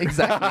mediocre.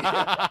 Exactly.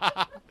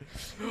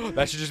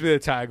 That should just be the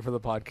tag for the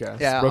podcast.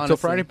 Yeah, Broke Till honestly.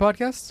 Friday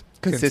podcast.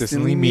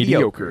 Consistently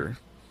mediocre.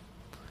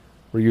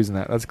 We're using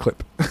that. That's a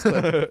clip.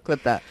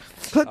 Clip that.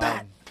 Clip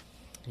that.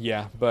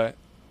 Yeah, but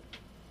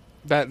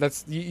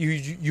that's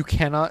you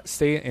cannot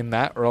stay in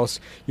that, or else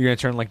you're gonna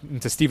turn like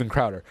into Steven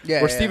Crowder.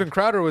 Yeah, where yeah, Steven yeah.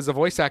 Crowder was a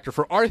voice actor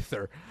for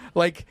Arthur.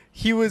 Like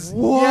he was.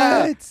 What?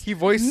 Yeah, he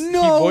voiced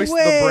No the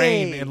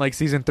brain way. in like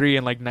season 3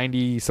 and like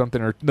 90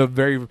 something, or the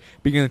very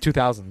beginning of the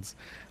 2000s.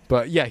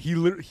 But yeah, he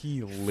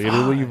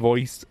literally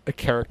voiced a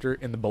character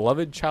in the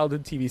beloved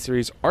childhood TV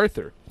series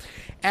Arthur.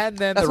 And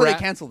then That's why they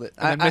canceled it.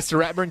 And then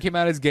Mr. Ratburn came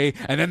out as gay,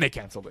 and then they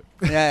canceled it.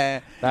 Yeah.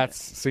 That's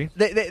see.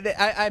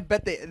 I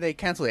bet they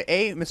canceled it.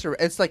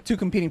 It's like two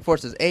competing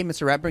forces.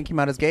 Mr. Ratburn came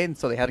out as gay, and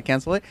so they had to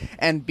cancel it.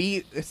 And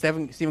B,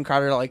 Steven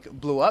Crowder like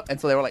blew up,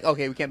 and so they were like,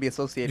 okay, we can't be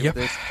associated Yep.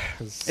 with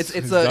this. It's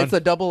He's a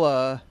double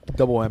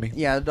double whammy.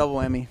 yeah, double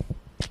whammy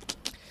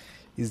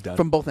He's done.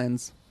 from both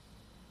ends.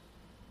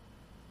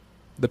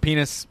 The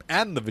penis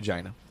and the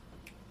vagina,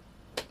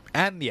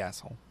 and the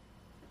asshole,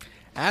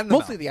 and the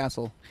Mostly mouth, the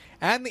asshole.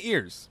 and the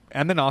ears,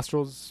 and the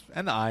nostrils,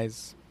 and the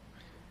eyes,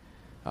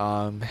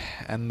 and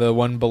the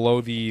one below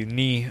the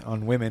knee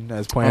on women,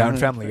 as pointed out in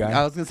Family Guy.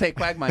 I was gonna say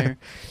Quagmire.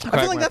 I feel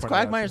Quagmire like that's pointed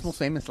out Quagmire's this. most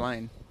famous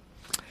line.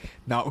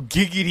 Now,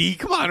 giggity,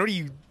 come on, what are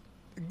you?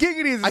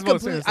 Giggity is his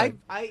most famous line.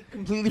 I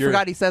completely You're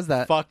forgot he says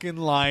that. Fucking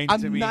lying to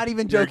I'm me. not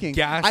even You're joking.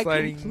 gaslighting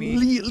I me.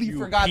 completely you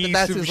forgot that piece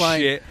that's of his line.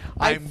 shit.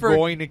 I I'm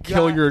going to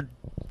kill forgot. your.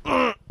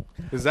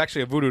 This is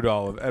actually a voodoo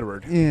doll of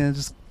Edward. Yeah,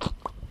 just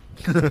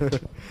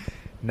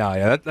No,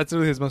 yeah, that's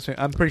really his most famous.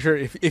 I'm pretty sure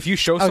if you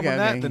show someone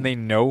that, okay. then they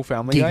know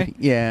Family Guy. Giggity,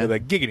 yeah. They're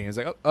like, giggity. It's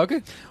like, oh,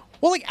 okay.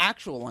 well, like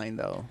actual line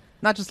though,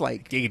 not just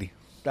like. Giggity.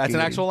 That's an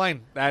Giggity. actual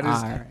line. That is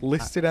Alright.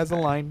 listed as a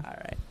line. All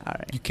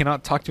right. You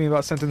cannot talk to me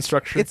about sentence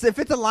structure. If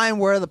it's a line,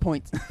 where are the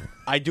points?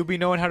 I do be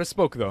knowing how to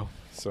spoke, though.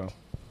 So,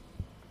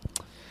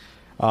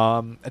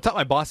 I taught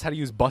my boss how to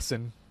use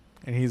bussin',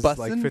 and he's like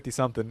Bussin'?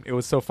 50-something. It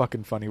was so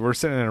fucking funny. We're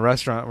sitting in a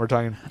restaurant. We're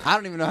talking. I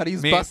don't even know how to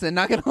use Man. bussin'.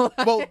 Not gonna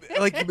lie. Well,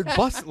 like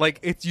bus, like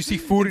it's you see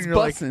food It's and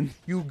you're bussin'. like,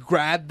 you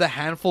grab the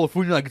handful of food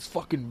and you're like, it's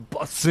fucking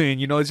bussin'.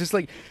 You know, it's just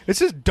like it's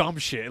just dumb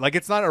shit. Like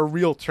it's not a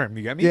real term.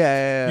 You get me?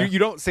 Yeah. You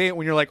don't say it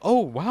when you're like, oh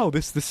wow,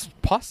 this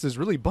pasta is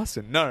really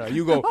bussin'. No,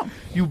 you go,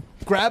 you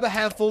grab a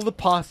handful of the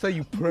pasta,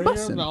 you put it in your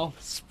Bussin'.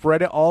 mouth,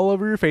 spread it all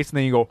over your face, and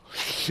then you go,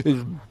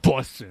 it's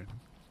bussin'.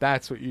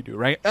 That's what you do,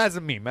 right? As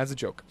a meme, as a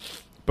joke.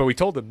 But we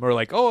told him, we're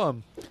like, oh,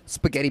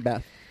 Spaghetti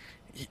bath.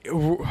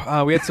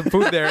 we had some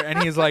food there,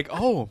 and he's like,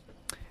 oh,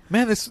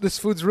 man, this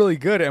food's really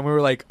good. And we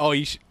were like, oh,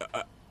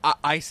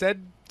 I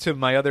said to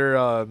my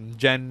other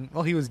Gen,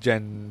 well, he was not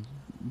Gen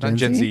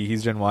Gen Z, Z?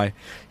 he's Gen Y.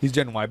 He's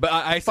Gen Y. But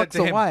I said Fuck, to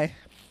so him, why?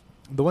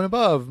 the one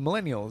above,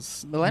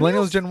 millennials.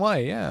 Millennials? Gen Y,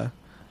 yeah.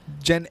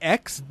 Gen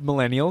X,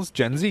 millennials,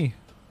 Gen Z.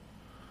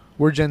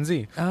 We're Gen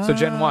Z. So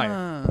Gen Y.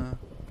 Ah.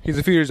 He's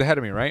a few years ahead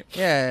of me, right?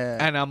 Yeah.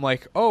 And I'm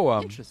like,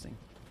 oh, Interesting.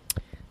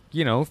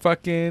 you know,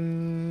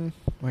 fucking.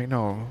 Wait,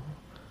 no.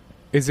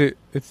 It's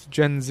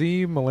Gen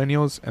Z,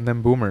 millennials, and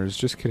then boomers.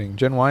 Just kidding.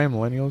 Gen Y and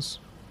millennials.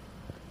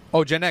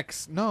 Oh, Gen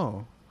X.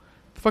 No.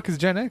 The fuck is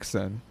Gen X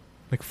then?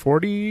 Like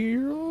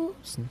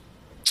 40-year-olds?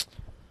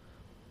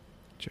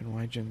 Gen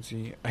Y, Gen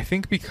Z. I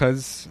think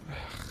because.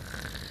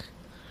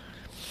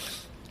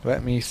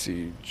 Let me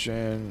see.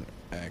 Gen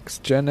X.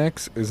 Gen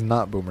X is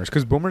not boomers.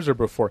 Because boomers are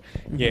before.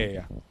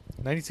 Yeah.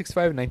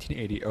 1965 and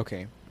 1980.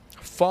 Okay.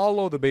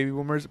 Follow the baby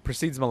boomers.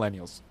 Precedes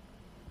millennials.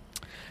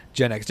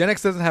 Gen X. Gen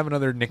X doesn't have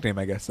another nickname,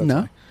 I guess. That's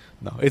No? why.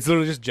 No. It's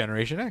literally just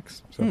Generation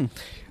X. So,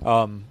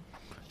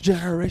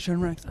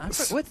 Generation Rex.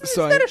 S- What's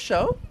so is that I- a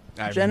show?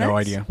 I have Gen no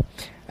X? idea.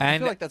 I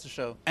And feel like that's a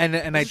show. I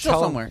It's a show tell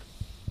him, somewhere.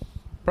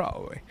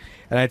 probably,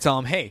 and I tell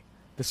him, hey,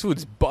 this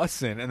food's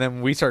bussin', and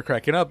then we start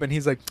cracking up, and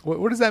he's like,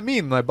 what does that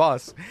mean, my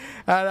boss?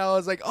 And I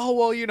was like, oh,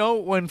 well, you know,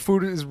 when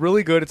food is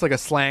really good, it's like a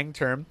slang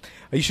term.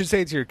 You should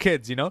say it to your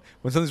kids, you know?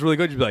 When something's really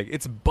good, you'd be like,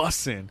 it's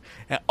bussin'.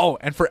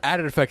 And for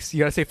added effects, you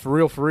gotta say for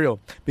real,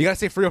 but you gotta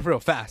say for real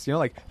fast, you know?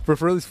 Like, for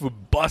real, this food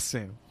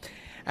bussin'.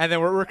 And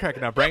then we're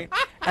cracking up, right?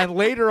 And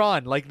later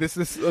on, like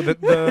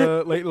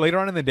later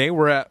on in the day,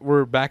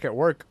 we're back at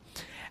work,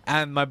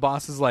 and my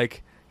boss is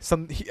like, I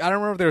don't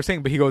remember what they were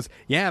saying, but he goes,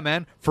 yeah,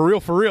 man, for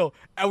real,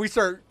 and we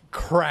start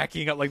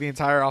cracking up. Like the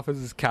entire office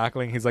is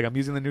cackling. He's like, I'm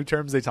using the new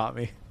terms they taught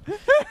me.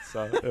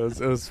 So it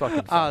was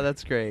fucking fun. Oh,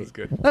 that's great. It was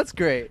good. That's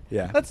great.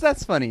 Yeah.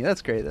 That's funny.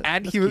 That's great.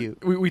 And That's he was,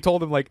 cute. we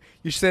told him, like,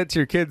 you should say it to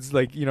your kids,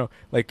 like, you know,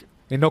 like,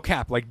 and no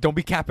cap, like, don't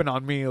be capping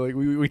on me. Like,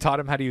 we taught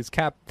him how to use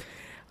cap,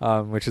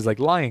 which is like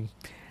lying.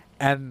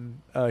 And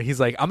he's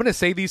like, I'm gonna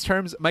say these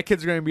terms. My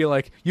kids are gonna be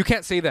like, you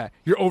can't say that.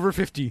 You're over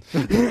 50.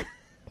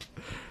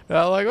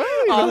 I'm like,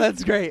 well, you Oh, know.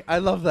 that's great. I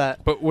love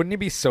that. But wouldn't it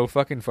be so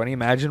fucking funny?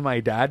 Imagine my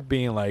dad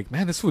being like,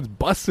 "Man, this food's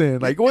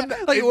bussin'." Like,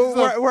 Like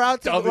we're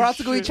out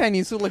to go eat shit.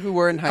 Chinese food like we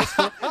were in high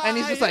school, and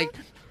he's just like,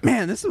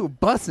 "Man, this food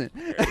bussin'."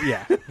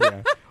 Yeah.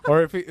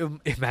 Or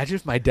imagine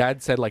if my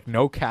dad said like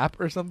 "no cap"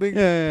 or something.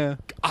 Yeah.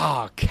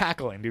 Ah,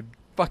 cackling, dude,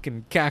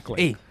 fucking cackling.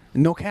 Hey,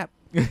 no cap.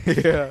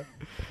 Yeah.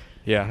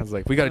 Yeah. I was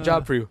like, we got a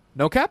job for you.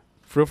 No cap,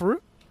 for real.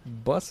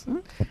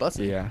 Bussin'.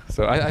 Bussin'. Yeah.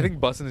 So I think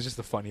bussin' is just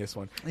the funniest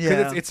one. 'Cause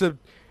Yeah.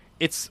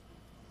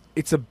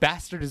 it's a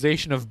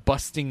bastardization of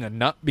busting a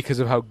nut because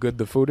of how good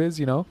the food is,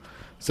 you know.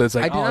 So it's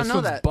like, I did oh, not this know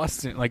food's that.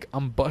 busting. Like,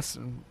 I'm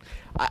busting.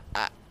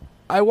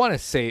 I want to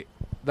say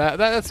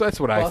that's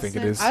what I think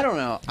it Bussin'? is. I don't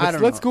know.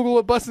 Let's Google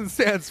what bussin'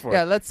 stands for.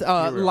 Yeah, let's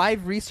real.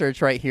 live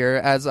research right here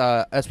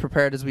as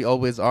prepared as we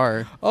always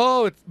are.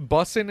 Oh,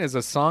 bussin' is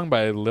a song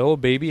by Lil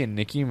Baby and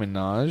Nicki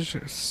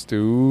Minaj.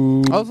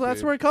 Stupid. Oh, so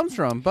that's where it comes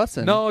from.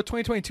 Bussin'. No,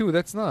 2022.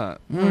 That's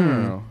not.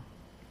 No.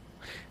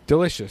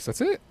 Delicious.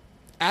 That's it.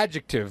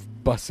 Adjective.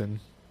 Bussin'.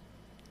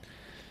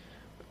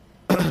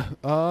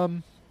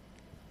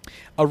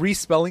 A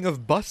respelling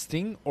of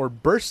busting or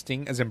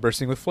bursting, as in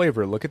bursting with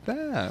flavor. Look at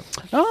that.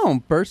 Oh, I'm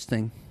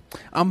bursting.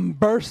 I'm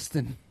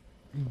bursting.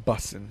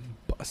 Bussin'.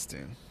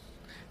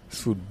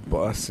 This food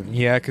bussin'.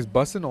 Yeah, because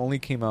bussin' only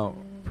came out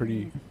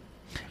pretty.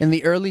 In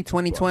the early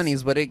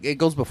 2020s, but it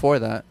goes before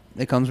that.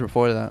 It comes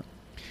before that.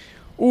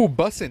 Ooh,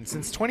 bussin'.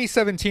 Since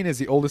 2017 is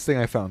the oldest thing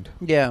I found.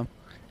 Yeah.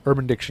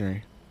 Urban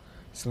Dictionary.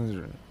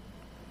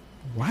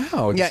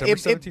 Wow, Yeah, December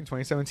 17,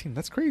 2017.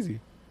 That's crazy.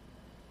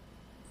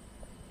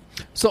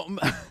 So,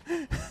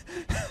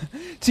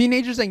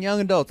 teenagers and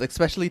young adults,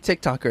 especially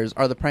TikTokers,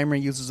 are the primary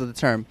users of the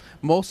term.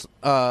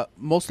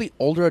 Mostly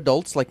older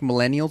adults, like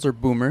millennials or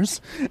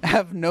boomers,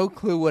 have no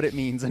clue what it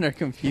means and are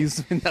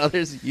confused when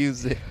others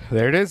use it.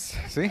 There it is.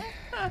 See?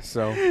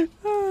 So,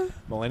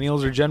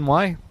 millennials are Gen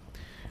Y.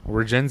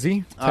 We're Gen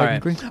Z,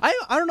 technically. I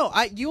don't know.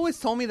 You always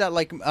told me that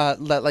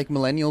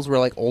millennials were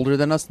like older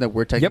than us, and that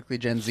we're technically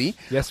Gen Z.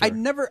 Yes, sir. I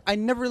never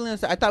really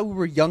understood. I thought we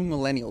were young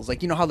millennials.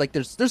 Like, you know how like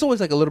there's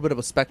always like a little bit of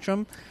a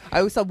spectrum. I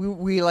always thought we're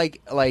We're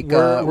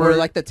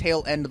like the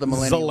tail end of the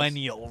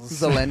millennials.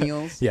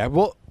 Zillennials. Yeah,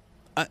 well,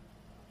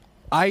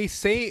 I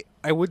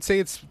would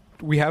say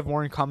we have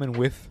more in common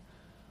with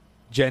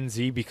Gen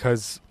Z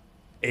because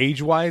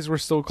age-wise we're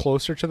still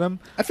closer to them.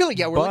 I feel like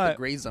we're like But- the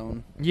gray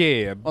zone.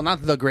 Yeah, Well,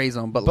 not the gray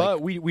zone, but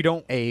but like we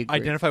don't a gray-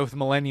 identify with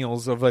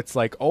millennials of it's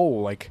like, oh,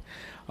 like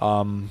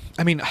I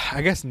mean,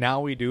 I guess now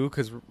we do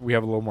because we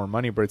have a little more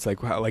money, but it's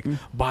like, wow, like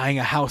buying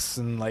a house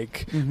and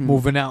like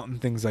moving out and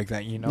things like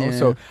that, you know. Yeah.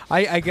 So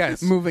I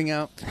guess moving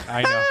out.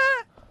 I know.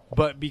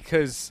 But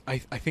because I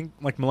think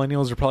like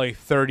millennials are probably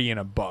 30 and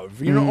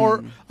above, you know,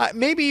 or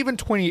maybe even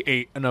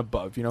 28 and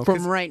above, you know. 'cause-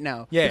 From right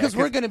now. Yeah, Because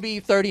we're 'cause- going to be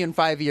 30 in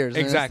 5 years.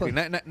 and it's exactly.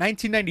 like-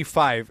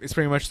 1995 is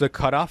pretty much the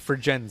cutoff for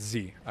Gen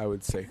Z, I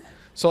would say.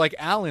 So like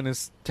Alan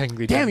is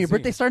technically Damn, Gen your Z.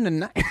 birthday started in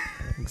 9.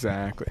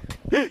 Exactly.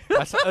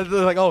 That's they're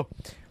like, oh,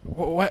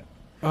 what?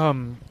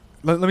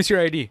 Let me see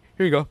your ID.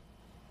 Here you go.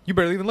 You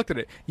barely even looked at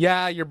it.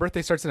 Yeah, your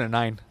birthday starts in a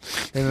 9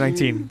 and a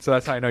 19, so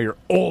that's how I know you're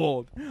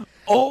old.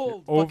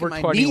 Old. Over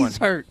Fucking 21. My knees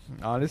hurt.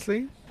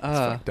 Honestly, it's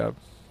fucked up.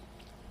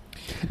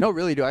 No,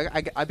 really, dude.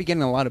 I be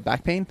getting a lot of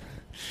back pain.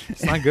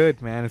 It's not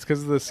good, man. It's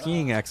because of the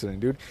skiing accident,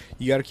 dude.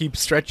 You got to keep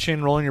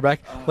stretching, rolling your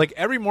back. Like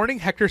every morning,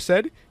 Hector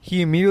said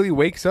he immediately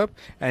wakes up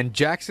and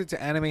jacks it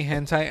to anime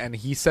hentai, and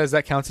he says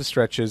that counts as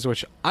stretches,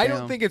 which I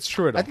don't Damn. think it's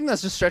true at all. I think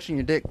that's just stretching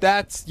your dick.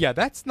 that's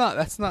not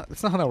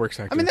how that works,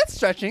 Hector. I mean, that's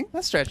stretching.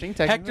 That's stretching,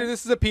 technically. Hector,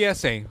 this is a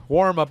PSA.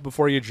 Warm up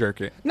before you jerk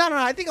it. No,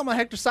 I think I'm on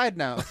Hector's side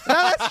now. No,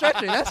 that's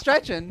stretching. That's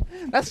stretching.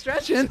 That's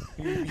stretching.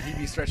 He'd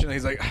be stretching, and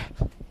he's like,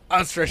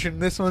 I'm stretching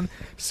this one.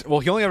 Well,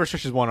 he only ever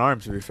stretches one arm,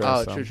 to be fair.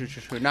 Oh, so.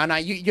 true. No,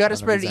 you got to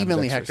spread it he's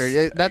evenly, Hector.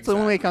 ambidextrous. That's the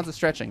only way it counts as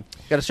stretching.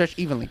 You got to stretch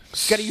evenly.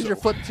 You got to use your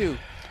foot, too.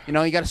 You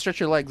know, you got to stretch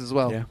your legs as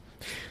well. Yeah.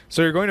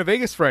 So you're going to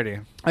Vegas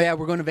Friday. Oh, yeah,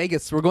 we're going to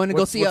Vegas. We're going to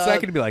go see what's that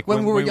gonna be like? When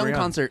we were when young young?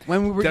 concert.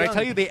 When we were Did young. I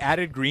tell you they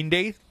added Green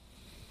Day?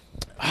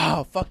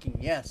 Oh, fucking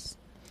yes.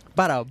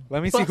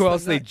 Let me see who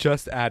else they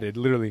just added,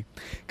 literally.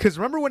 Because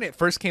remember when it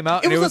first came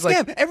out? It and was a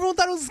scam. like, Everyone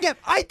thought it was a scam.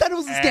 I thought it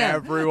was a scam.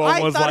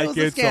 everyone was like,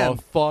 it's a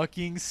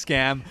fucking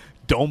scam.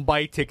 Don't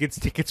buy tickets.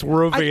 Tickets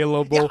were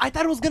available. I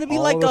thought it was gonna be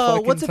all like the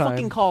fucking what's it time.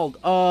 fucking called?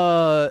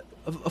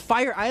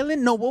 Fire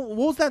Island? No, what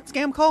was that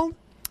scam called?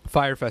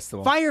 Fire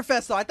Festival. Fire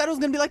Festival. I thought it was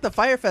gonna be like the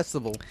Fire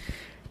Festival.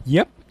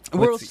 Yep.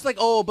 Where it's just like,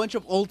 oh, a bunch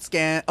of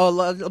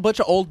a bunch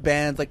of old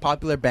bands, like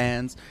popular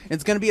bands.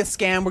 It's gonna be a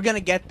scam. We're gonna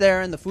get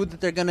there, and the food that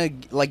they're gonna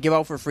like give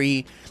out for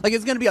free, like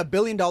it's gonna be $1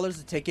 billion a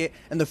ticket,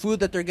 and the food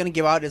that they're gonna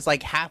give out is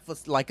like half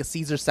like a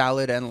Caesar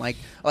salad and like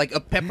a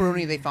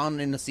pepperoni they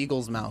found in a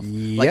seagull's mouth.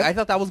 Like Yep. I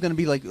thought that was gonna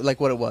be like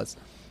what it was.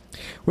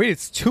 Wait,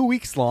 it's 2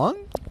 weeks long?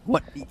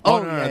 What?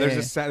 Oh, no, yeah,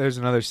 there's yeah. there's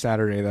another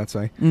Saturday. That's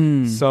why.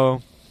 Mm.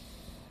 So,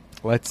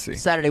 let's see.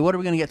 Saturday. What are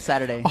we gonna get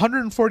Saturday?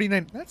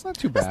 149. That's not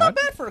too bad. That's not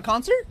bad for a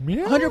concert.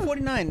 Yeah.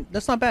 149.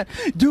 That's not bad,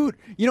 dude.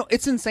 You know,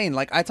 it's insane.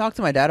 Like I talked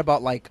to my dad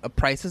about like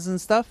prices and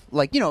stuff.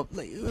 Like, you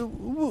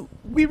know,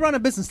 we run a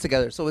business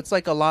together, so it's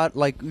like a lot.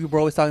 Like we're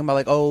always talking about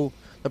like, oh,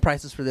 the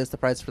prices for this, the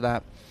price for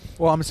that.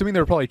 Well, I'm assuming they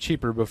were probably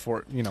cheaper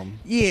before, you know.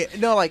 Yeah,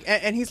 no, like,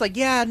 and he's like,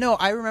 yeah, no,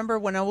 I remember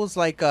when I was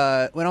like,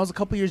 when I was a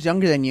couple years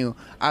younger than you,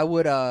 I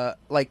would,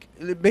 like,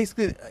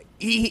 basically,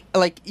 he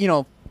like, you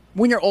know,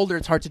 when you're older,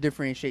 it's hard to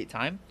differentiate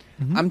time.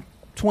 Mhm. I'm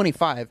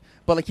 25,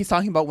 but like, he's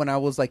talking about when I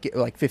was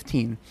like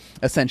 15,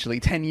 essentially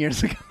 10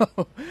 years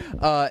ago.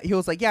 He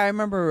was like, yeah, I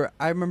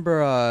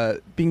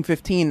remember being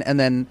 15 and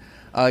then,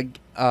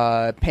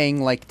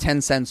 paying like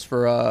 10 cents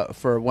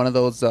for one of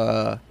those,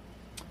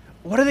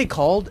 what are they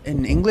called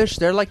in English?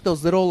 They're like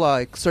those little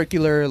like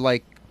circular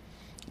like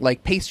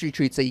pastry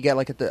treats that you get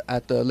like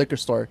at the liquor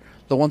store.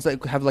 The ones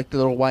that have like the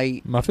little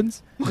white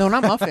Muffins? No,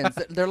 not muffins.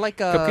 They're like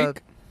Cupcake?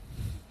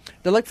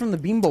 They're like from the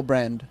Bimbo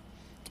brand.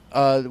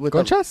 With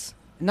Conchas?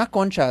 not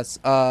conchas.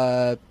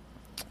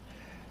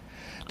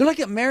 They're like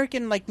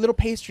American like little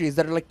pastries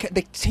that are like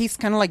they taste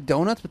kind of like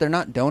donuts, but they're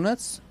not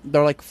donuts.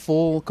 They're like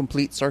full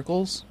complete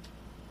circles.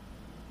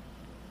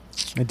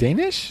 A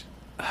Danish?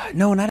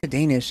 No, not a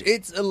Danish.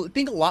 It's I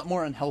think a lot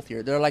more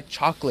unhealthier. They're like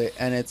chocolate,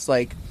 and it's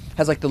like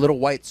has like the little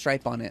white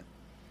stripe on it.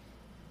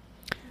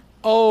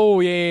 Oh,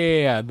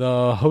 yeah.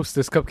 The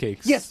Hostess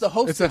cupcakes. Yes, the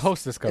Hostess. It's a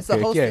Hostess cupcake. It's a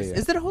Hostess. Yeah.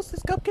 Is it a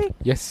Hostess cupcake?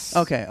 Yes.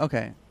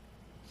 Okay.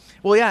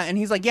 Well, yeah, and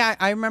he's like, yeah,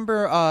 I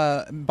remember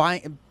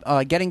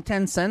getting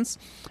 10 cents,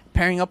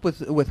 pairing up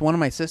with one of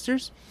my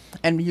sisters,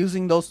 and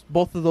using both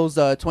of those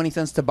 20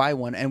 cents to buy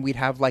one, and we'd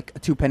have like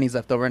 2 pennies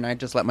left over, and I'd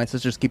just let my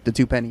sisters keep the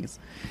 2 pennies.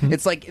 Hmm.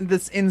 It's like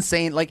this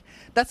insane, like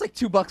that's like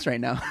 $2 right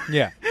now.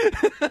 Yeah.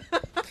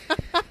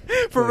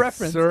 For Like,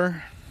 reference,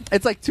 sir.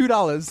 it's like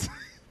 $2.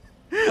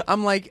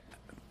 I'm like,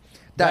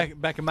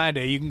 Dad, Back in my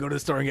day, you can go to the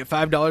store and get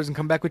 $5 and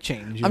come back with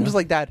change. you I'm know? just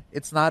like, Dad,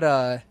 it's not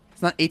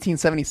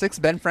 1876.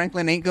 Ben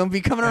Franklin ain't gonna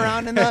be coming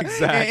around in the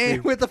Exactly.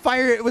 with the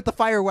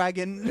fire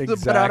wagon to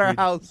put out our Exactly.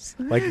 house.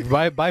 Like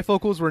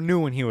bifocals were new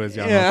when he was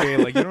young. Yeah. Okay,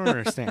 like you don't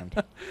understand.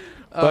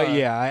 But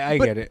yeah, I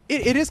But get it.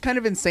 It is kind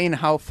of insane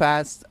how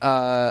fast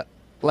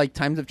like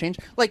times have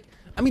changed. Like,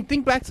 I mean,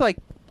 think back to like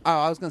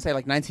I was gonna say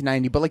like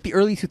 1990, but like the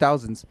early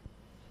 2000s.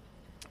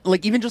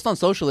 Like even just on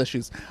social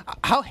issues,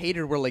 how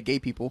hated were like gay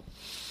people,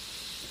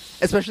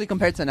 especially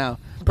compared to now.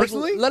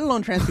 Personally? Like, let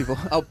alone trans people.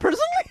 Oh,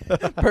 personally,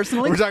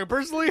 personally, We're talking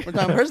personally. We're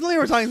talking personally.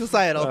 We're talking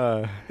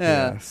societal.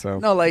 Yeah. So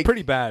No, like-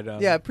 pretty bad.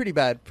 Yeah, pretty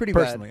bad. Pretty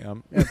Personally,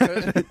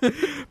 bad.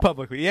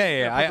 publicly,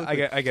 yeah. I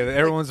publicly. get it.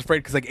 Everyone's afraid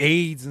because like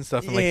AIDS and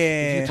stuff. And, like, if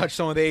Yeah. you touch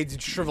someone with AIDS,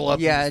 you'd shrivel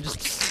up. Yeah, and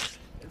just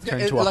turn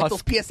it's into a like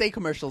husk. those PSA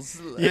commercials.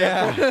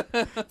 Yeah,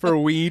 for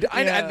weed. Yeah.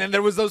 And then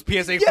there was those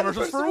PSA Yeah,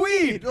 commercials for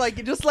weed.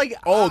 Like just like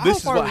Oh, how this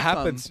is far what we've come.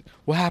 happens.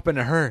 What happened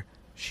to her?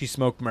 She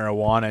smoked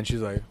marijuana, and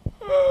she's like,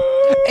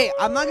 Hey,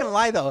 I'm not gonna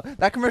lie though.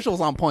 That commercial was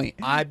on point.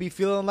 I be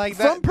feeling like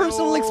that. From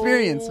personal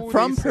experience. No,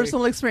 From they say.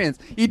 personal experience.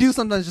 You do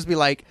sometimes just be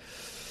like,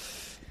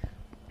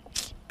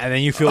 And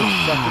then you feel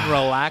fucking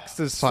relaxed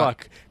as Fuck.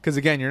 fuck. Because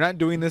again, you're not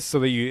doing this so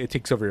that it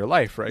takes over your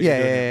life, right? Yeah,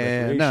 You're doing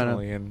yeah, it yeah. No, no.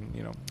 recreationally, and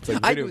you know, it's like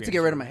I video do it to games. get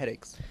rid of my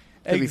headaches.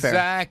 To be fair.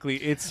 Exactly.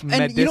 It's And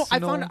medicinal. you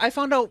know, I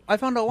found out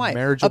why.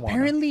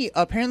 Marijuana.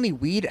 Apparently,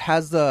 weed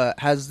has the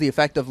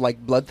effect of like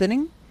blood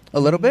thinning a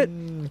little bit.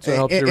 So it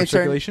helps your in certain-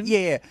 circulation?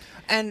 Yeah.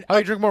 And Oh,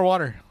 you drink more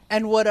water.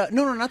 And what?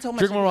 No, not so much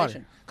Drink more water.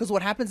 circulation. Because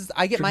what happens is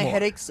I get Drink my more.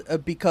 headaches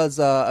because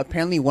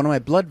apparently one of my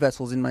blood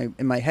vessels in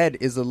my head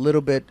is a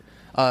little bit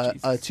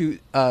too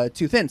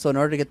thin. So in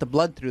order to get the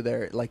blood through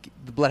there, like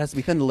the blood has to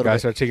be thinned a little Guys bit.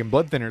 start taking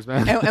blood thinners,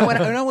 man. And when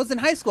I was in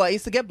high school, I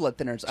used to get blood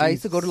thinners. I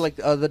used to go to like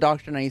the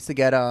doctor, and I used to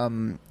get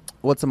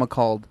what's them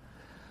called?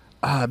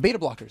 Beta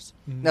blockers.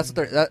 That's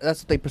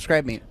what they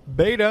prescribed me.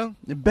 Beta.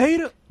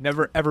 Beta.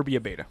 Never ever be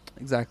a beta.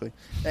 Exactly.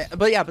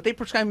 But they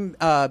prescribed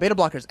beta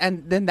blockers,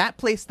 and then that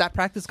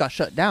practice got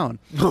shut down.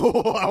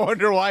 I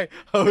wonder why.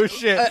 Oh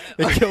shit!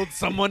 They killed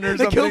someone or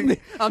They something. killed me.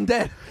 I'm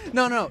dead.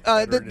 No.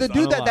 The Veteran is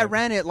dude that unalive.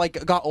 ran it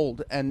like got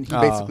old, and he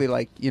Oh. basically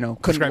like couldn't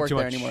Prescribed work too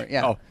there much. anymore.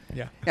 Yeah. Oh,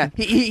 yeah. Yeah,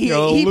 he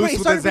Yo, loose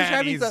with started the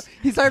prescribing Xannies.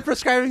 he started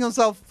prescribing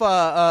himself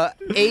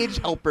age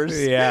helpers.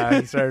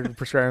 Yeah, he started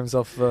prescribing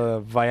himself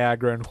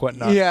Viagra and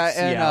whatnot. Yeah,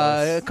 and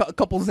Cialis. a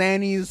couple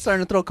Xannies,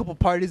 starting to throw a couple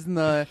parties in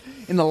the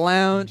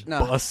lounge.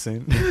 No.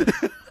 Bussin'.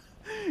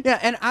 Yeah,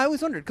 and I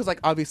always wondered because, like,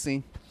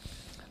 obviously,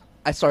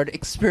 I started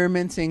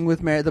experimenting with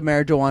the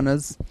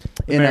marijuanas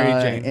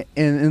Mary Jane.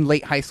 in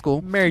late high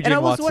school. Mary and Jane I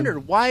always Watson.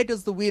 wondered, why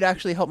does the weed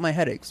actually help my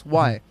headaches?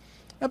 Why?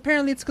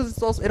 Apparently, it's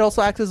because it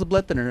also acts as a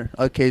blood thinner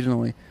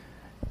occasionally.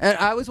 And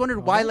I always wondered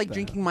why, love like, that.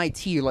 drinking my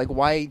tea, like,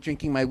 why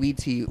drinking my weed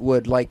tea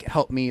would, like,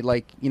 help me,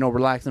 like, you know,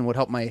 relax and would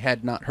help my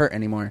head not hurt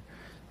anymore.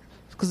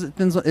 Because it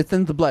thins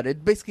the blood.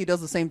 It basically does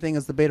the same thing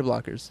as the beta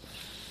blockers.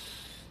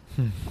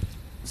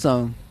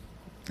 So,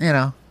 you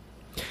know.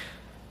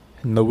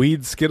 And the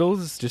weed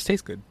Skittles just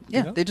taste good. Yeah,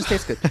 you know? they just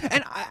taste good.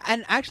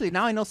 And actually,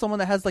 now I know someone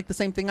that has, like, the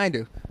same thing I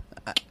do.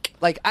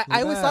 Like,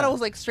 I always thought it was,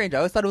 like, strange. I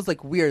always thought it was,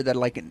 like, weird that,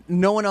 like,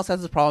 no one else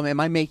has this problem. Am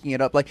I making it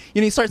up? Like,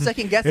 you know, you start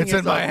second guessing It's in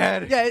yourself. my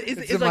head. Yeah,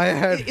 It's in like, my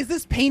head. Is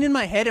this pain in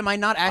my head? Am I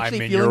not actually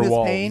I'm in feeling your this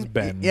walls, pain?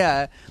 Ben.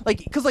 Yeah. Like,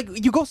 because,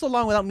 like, you go so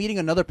long without meeting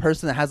another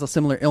person that has a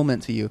similar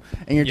ailment to you.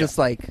 And you're Yeah. just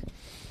like,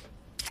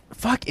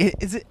 fuck,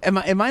 is it, am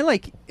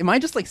I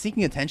just, like,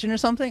 seeking attention or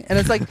something? And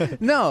it's like,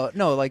 no,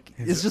 like,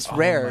 it's just all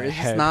rare. my It's just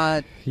head?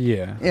 not,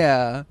 Yeah.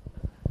 yeah.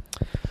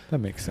 That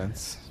makes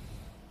sense.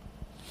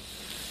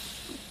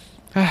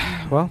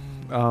 Well,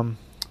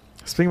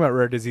 speaking about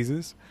rare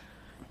diseases,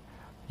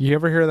 you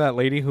ever hear of that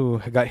lady who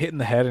got hit in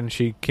the head and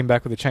she came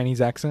back with a Chinese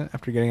accent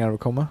after getting out of a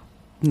coma?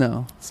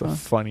 No. It's the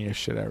funniest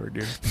shit ever,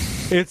 dude.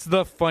 It's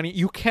the funny.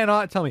 You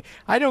cannot tell me.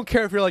 I don't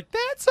care if you're like,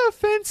 that's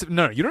offensive.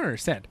 No, you don't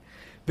understand.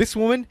 This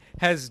woman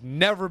has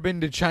never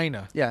been to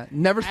China. Yeah,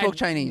 never spoke And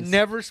Chinese.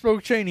 Never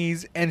spoke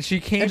Chinese, and she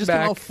came and just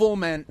back. came out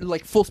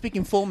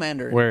speaking full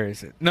Mandarin. Where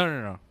is it?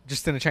 No.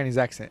 Just in a Chinese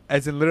accent.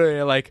 As in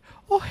literally like,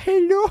 oh,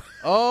 hello.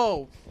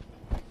 Oh.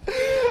 I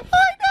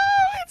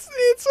know.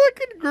 It's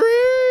fucking great.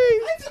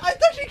 I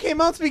thought she came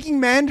out speaking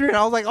Mandarin.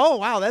 I was like, oh,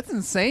 wow, that's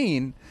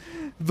insane.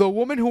 The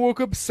woman who woke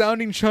up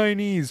sounding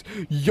Chinese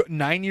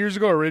 9 years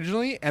ago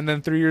originally, and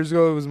then 3 years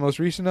ago it was the most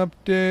recent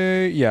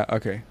update. Yeah,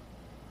 okay.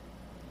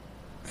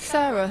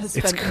 Sarah has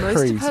It's spent most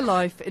crazy. of her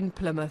life in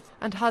Plymouth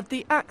and had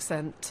the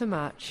accent to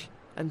match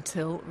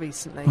until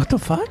recently. What the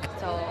fuck?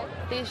 So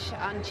fish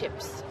and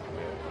chips.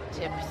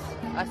 Chips.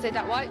 I said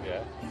that right?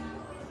 Yeah.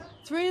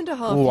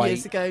 3.5 White.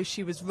 years ago,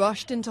 she was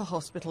rushed into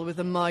hospital with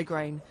a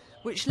migraine,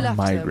 which left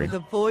her migraine. with a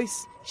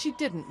voice she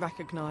didn't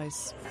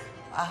recognise.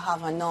 I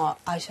have not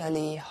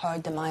actually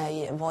heard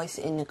my voice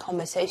in a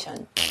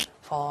conversation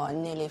for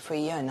nearly 3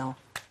 years now.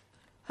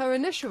 Her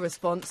initial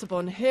response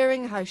upon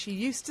hearing how she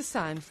used to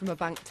sound from a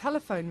bank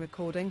telephone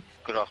recording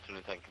Good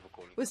afternoon, thank you for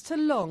calling. was to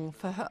long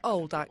for her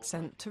old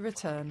accent to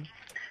return.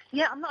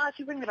 Yeah, I'm not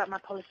actually ringing about my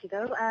policy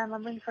though. I'm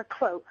ringing for a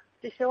quote.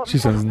 Do you see what She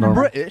my sounds policy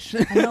normal. British.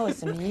 I know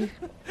it's me.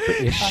 I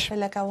British. feel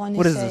like I want to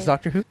What is say, this,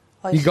 Doctor Who?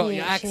 oh, You got she-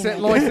 your she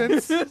accent make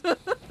license?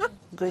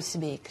 Good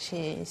speak.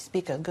 She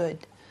speak a good.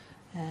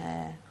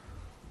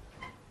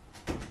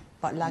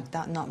 But like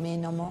that, not me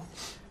no more.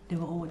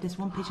 There's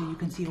one picture you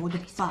can see all the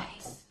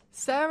spots.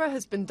 Sarah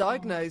has been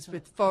diagnosed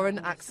with foreign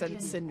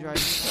accent syndrome.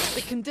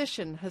 The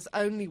condition has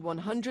only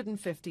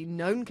 150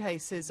 known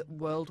cases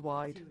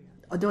worldwide.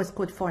 Although it's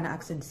called foreign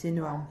accent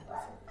syndrome,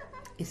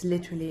 it's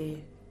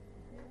literally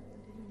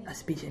a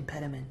speech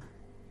impediment.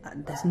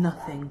 There's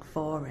nothing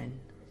foreign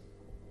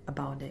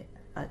about it.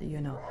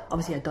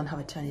 Obviously I don't have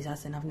a Chinese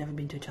accent. I've never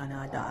been to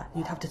China.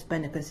 You'd have to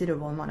spend a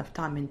considerable amount of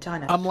time in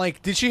China. I'm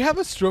like, did she have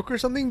a stroke or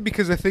something?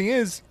 Because the thing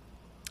is,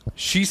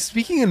 she's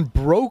speaking in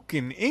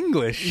broken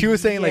English. She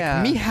was saying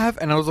Yeah. like, me have,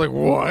 and I was like,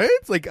 what?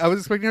 Like, I was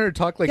expecting her to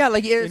talk like, Yeah,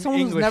 like in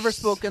someone who's English. never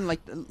spoken,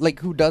 like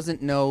who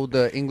doesn't know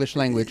the English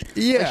language.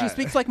 Yeah. Like, she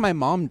speaks like my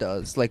mom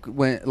does, like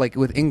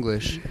with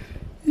English.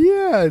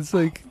 Yeah, it's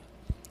like,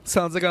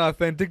 sounds like an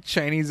authentic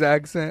Chinese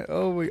accent.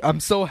 Oh, I'm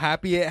so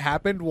happy it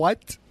happened.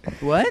 What?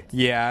 What?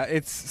 Yeah,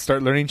 it's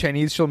start learning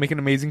Chinese. She'll make an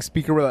amazing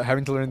speaker without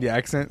having to learn the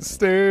accent.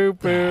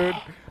 Stupid.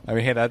 I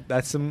mean, hey,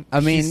 that's some. I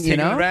mean, she's you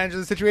taking know? advantage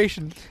of the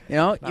situation. You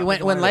know, Not when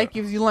gonna lie life about-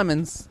 gives you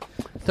lemons,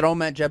 throw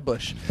them at Jeb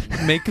Bush.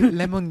 Make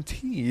lemon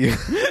tea.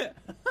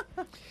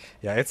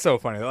 Yeah, it's so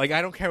funny. Like,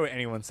 I don't care what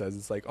anyone says.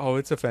 It's like, oh,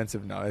 it's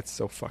offensive. No, it's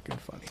so fucking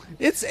funny.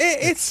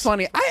 It's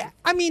funny.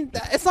 I mean,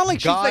 it's not like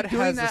she's God like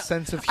doing has a that.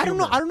 sense of I don't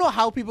know. humor. I don't know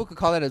how people could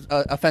call that as,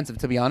 offensive.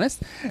 To be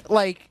honest,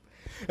 like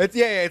It's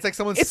it's like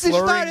someone it's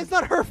slurring. it's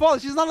not her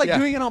fault. She's not like Yeah.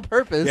 doing it on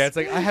purpose. Yeah, it's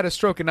like I had a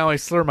stroke and now I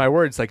slur my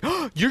words. Like,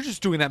 oh, you're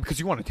just doing that because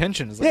you want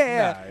attention. It's like,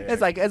 yeah. nah,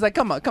 It's like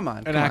come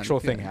on. an actual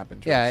thing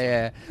happened.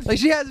 Yeah. Like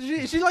she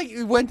like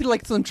went through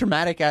like some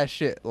traumatic ass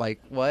shit. Like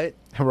what?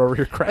 However,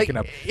 you're cracking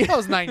Like- up. That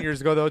was 9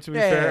 years ago, though. To be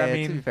Yeah, fair, yeah, I yeah,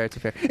 mean, to be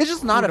fair. It's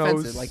just not who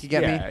offensive. knows? Like you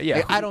get Yeah, me?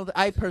 yeah. Like,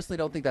 I personally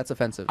don't think that's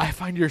offensive. I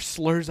find your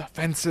slurs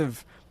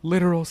offensive.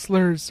 Literal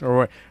slurs. Or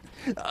what?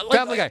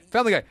 Family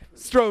Guy.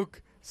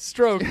 Stroke.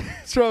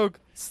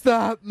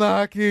 Stop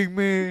knocking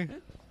me.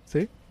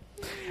 See?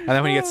 And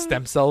then when he gets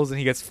stem cells and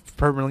he gets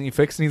permanently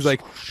fixed, and he's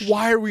like,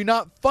 "Why are we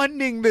not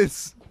funding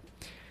this?"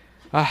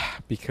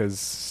 Because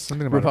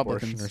something about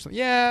abortion Republicans. or something.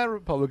 Yeah,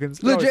 Republicans.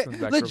 It always comes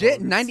back to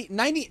Legit. Republicans.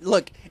 90.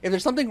 Look, if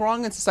there's something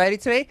wrong in society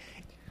today,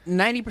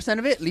 90%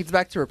 of it leads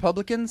back to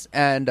Republicans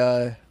and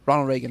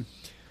Ronald Reagan.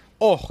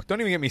 Oh, don't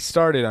even get me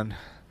started on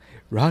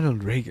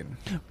Ronald Reagan.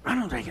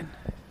 Ronald Reagan.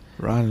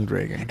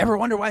 Ever Ever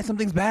wonder why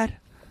something's bad?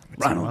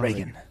 Ronald Ronald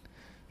Reagan.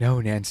 No,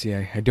 Nancy,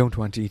 I don't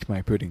want to eat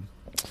my pudding.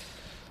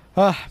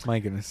 My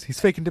goodness. He's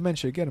faking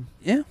dementia. Get him.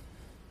 Yeah.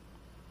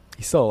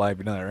 He's still alive,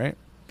 you know that, right?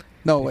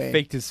 No He way.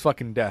 faked his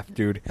fucking death,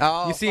 dude.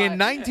 Oh, you see, in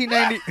fuck.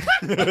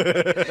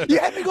 1990, You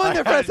had me going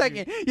there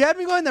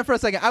for a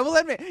second. I will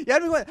admit. You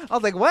had me going. I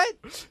was like, what?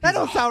 That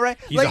don't sound right.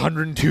 he's Like,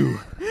 102.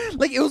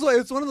 like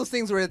it's one of those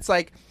things where it's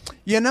like,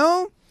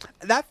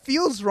 that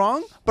feels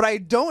wrong, but I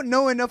don't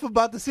know enough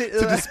about the to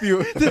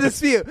dispute. to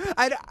dispute.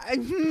 I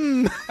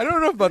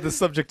don't know about the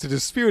subject to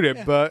dispute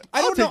it, but I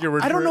I'll don't take know. your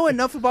word I for don't it. know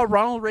enough about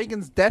Ronald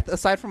Reagan's death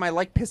aside from I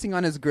like pissing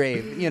on his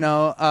grave.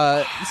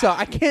 So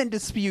I can't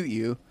dispute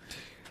you.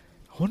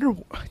 I wonder.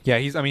 Yeah,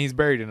 he's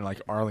buried in like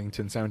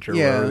Arlington Cemetery,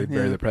 Yeah, where they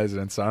bury yeah. the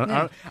president. So I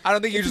Yeah.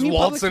 don't think you It's just a new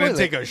waltz in public and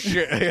take a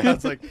shit. Yeah,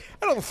 it's like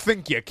I don't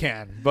think you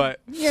can, but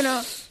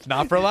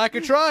not for lack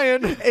of trying.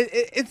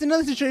 It's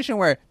another situation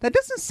where that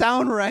doesn't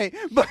sound right,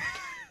 but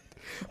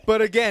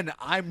But again,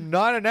 I'm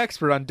not an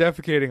expert on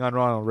defecating on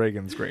Ronald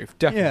Reagan's grave.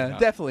 Definitely not.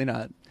 definitely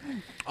not.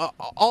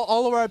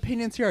 All of our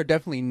opinions here are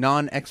definitely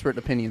non-expert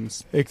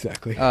opinions.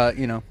 Exactly.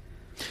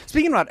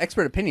 Speaking about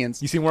expert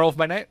opinions, You seen Werewolf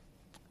by Night?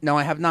 no,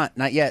 I have not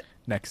yet.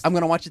 Next. I'm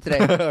gonna watch it today.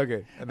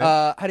 Okay. And then-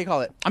 How do you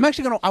call it? I want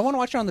to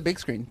watch it on the big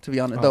screen. To be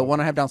honest, the Oh. one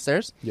I have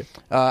downstairs. Yep.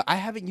 I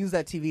haven't used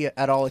that TV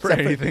at all except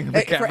anything, the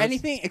for cameras.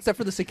 anything except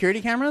for the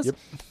security cameras. Yep.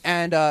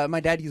 And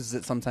my dad uses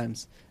it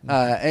sometimes.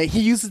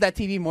 He uses that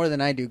TV more than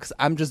I do because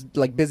I'm just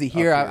like busy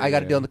here. Okay, I got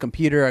to be yeah. on the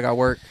computer. I got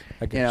work.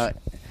 I get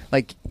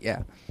Yeah.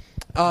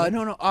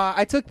 No.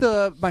 I took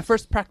my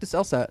first practice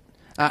LSAT.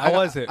 How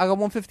was it? I got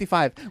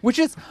 155, which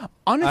is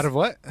honestly Out of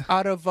what?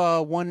 Out of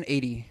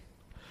 180.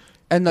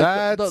 And the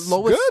That's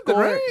lowest good, then,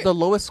 score, right? the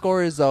lowest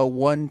score is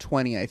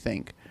 120, I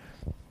think.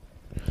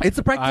 It's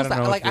a practice. I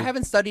don't know Like if I you-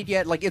 haven't studied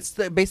yet. Like it's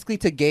basically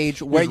to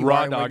gauge where Just you raw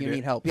are and where dogged you it.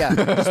 need help. Yeah,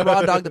 just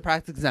raw dog the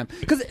practice exam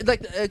because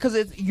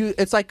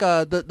it's like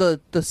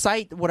the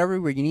site whatever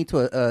where you need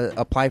to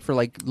apply for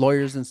like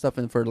lawyers and stuff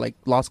and for like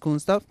law school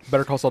and stuff.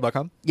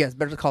 BetterCallSaul.com? Yes,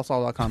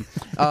 bettercallsaul.com.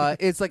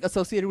 It's like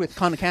associated with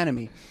Khan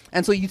Academy,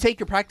 and so you take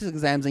your practice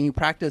exams and you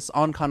practice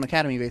on Khan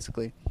Academy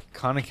basically.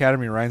 Khan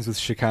Academy rhymes with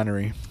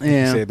chicanery. If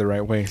Yeah. You say it the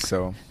right way,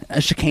 so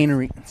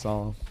Chicanery. it's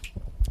all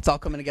It's all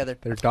coming together.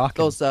 they're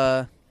docking Those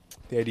the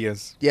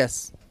ideas.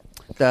 yes,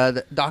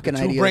 the docking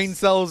Two ideas. brain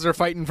cells are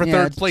fighting for Yeah.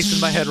 third place in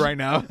my head right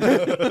now.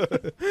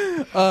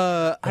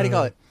 How do you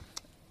call it?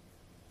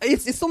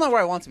 It's still not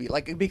where I want to be.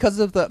 Like because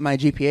of my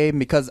GPA and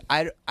because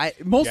I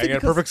mostly I get a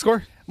because, perfect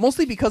score.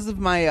 mostly because of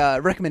my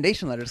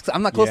recommendation letters. 'Cause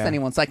I'm not close Yeah. to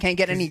anyone, so I can't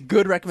get any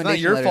good It's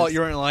recommendation. not your letters. fault. You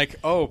weren't like,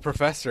 oh,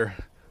 professor,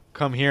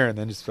 come here, and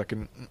then just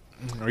fucking,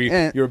 or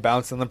you were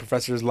bouncing on the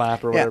professor's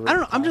lap or Yeah, whatever. I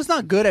don't know. I'm just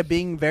not good at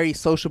being very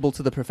sociable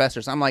to the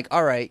professors. I'm like,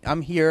 all right,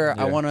 I'm here.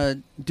 I Yeah. want to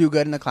do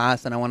good in the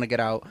class, and I want to get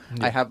out.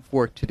 Yeah. I have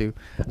work to do.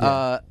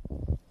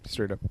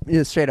 straight up.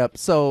 Yeah, straight up.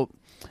 So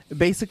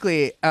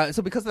basically,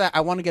 so because of that,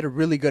 I want to get a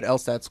really good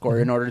LSAT score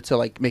in order to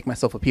like make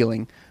myself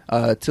appealing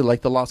to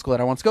like the law school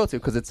that I want to go to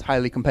because it's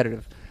highly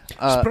competitive.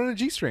 Just put on a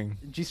G-string.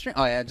 G-string.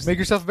 Oh yeah, just Make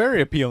yourself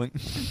very appealing.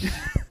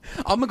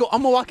 I'm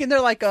gonna walk in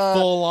there like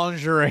Full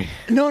lingerie.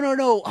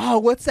 no. Oh,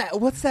 what's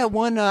that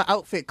one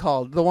outfit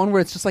called? The one where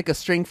it's just like a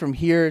string from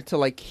here to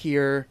like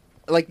here,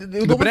 like the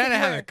ones that banana you wear-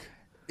 hammock.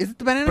 Is it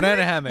the banana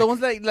Banana hammock. The ones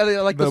that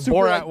like The the super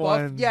Borat like, buff-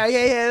 one. Yeah.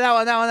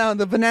 That one.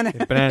 The banana.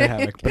 Banana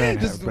hammock. Banana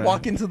Just hammock.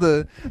 walk into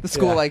the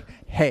school Yeah. like,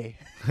 hey,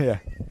 Yeah,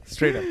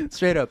 straight up.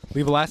 straight up.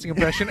 Leave a lasting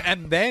impression.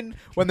 And then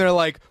when they're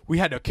like, we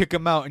had to kick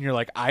him out, and you're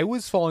like, I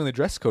was following the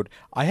dress code.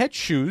 I had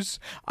shoes.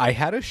 I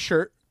had a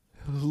shirt.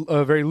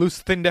 A very loose,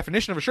 thin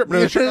definition of a shirt, but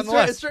it was a shirt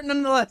nonetheless. It's shirt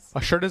nonetheless.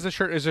 A shirt is a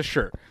shirt is a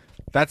shirt.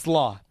 That's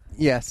law.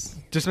 Yes.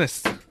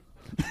 Dismissed.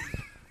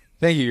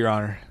 Thank you, Your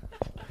Honor.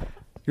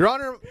 Your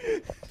Honor,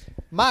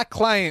 my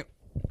client,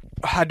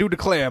 I do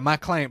declare, my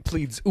client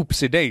pleads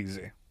oopsie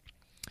daisy.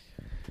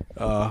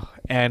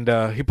 And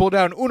he pulled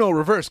out an Uno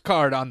reverse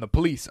card on the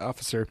police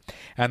officer,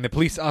 and the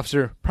police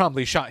officer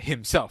promptly shot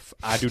himself.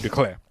 I do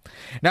declare.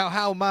 Now,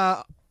 how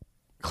my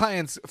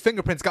client's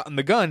fingerprints got in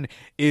the gun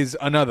is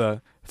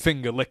another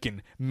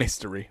finger-licking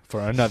mystery for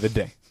another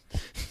day.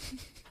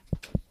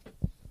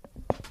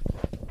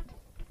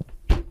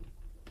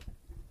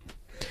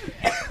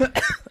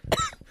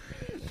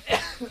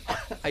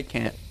 I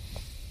can't.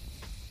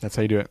 That's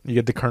how you do it. You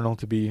get the colonel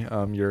to be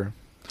your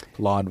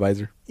law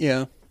advisor.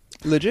 Yeah.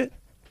 Legit.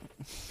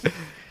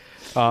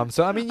 So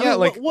I mean, yeah, I mean,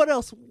 like what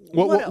else?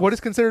 what is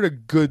considered a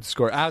good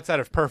score outside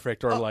of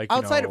perfect or like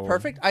outside of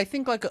perfect? I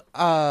think like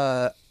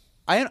to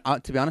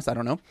be honest, I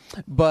don't know,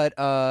 but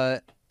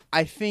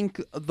I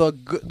think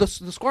the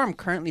score I'm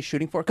currently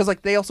shooting for, because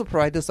like they also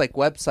provide this like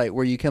website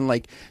where you can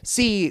like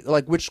see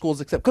like which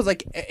schools accept, because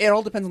like it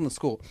all depends on the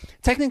school.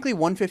 Technically,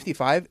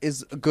 155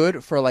 is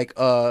good for like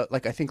I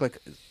think like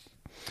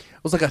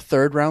it was like a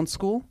third round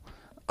school.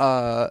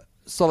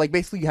 So like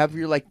basically you have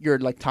your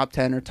top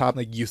 10 or top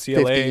like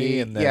UCLA 50,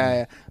 and then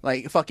yeah,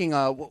 like fucking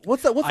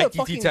what's that ITT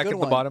fucking Tech good at the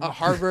one? bottom.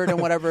 Harvard and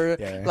whatever.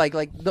 Yeah. Like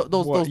those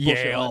bullshit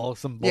Yale, ones.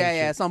 some bullshit.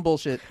 Yeah, some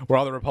bullshit. where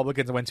all the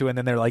Republicans went to, and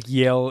then they're like,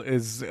 Yale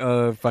is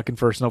fucking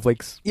for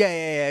snowflakes.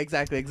 Yeah,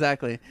 exactly.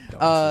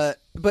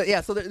 But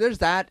yeah, so there's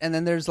that, and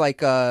then there's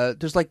like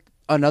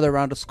another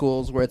round of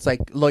schools where it's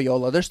like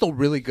Loyola. They're still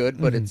really good,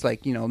 but it's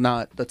like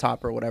not the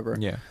top or whatever.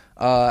 Yeah.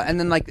 And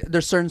then like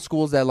there's certain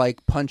schools that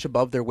like punch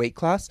above their weight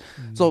class.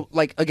 So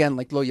like again,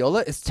 like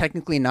Loyola is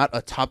technically not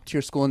a top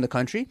tier school in the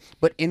country,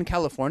 but in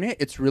California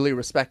it's really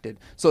respected.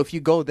 So if you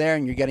go there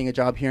and you're getting a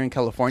job here in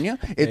California,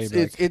 it's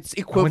Maybe, like, it's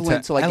I went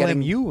equivalent to like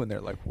getting LMU, and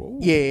they're like, whoa.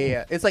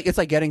 yeah. It's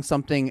like getting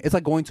something. It's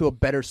like going to a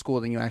better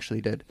school than you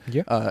actually did.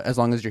 Yeah. As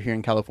long as you're here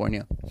in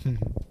California. You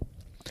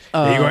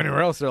go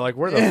anywhere else, they're like,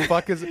 where the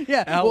fuck is it?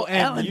 Yeah. Well,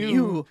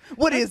 LMU.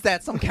 What is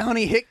that? Some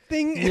county hick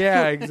thing?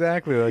 Yeah,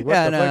 exactly. Like, what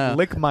Yeah, the fuck? no.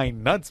 Lick my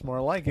nuts,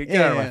 more like it. Get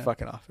Yeah, out of my yeah.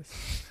 fucking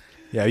office.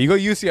 Yeah, you go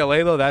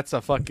UCLA though. That's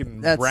a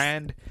fucking That's-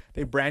 brand.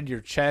 They brand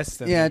your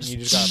chest, and Yeah, then you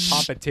just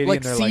gotta pop a titty, like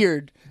and they're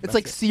seared. like, It's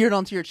like that's it. seared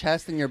onto your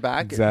chest and your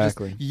back. It's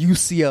Exactly.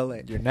 just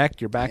UCLA. Your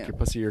neck, your back, Yeah. your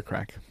pussy, your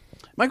crack.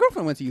 My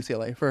girlfriend went to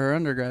UCLA for her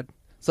undergrad,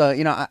 so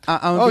you know I'm.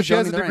 Oh, she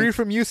has a degree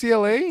from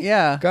UCLA.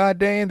 Yeah. God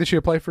damn! Did she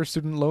apply for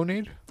student loan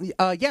aid?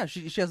 Yeah,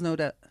 she has no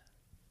debt.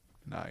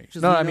 Nice.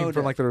 Just No, I no mean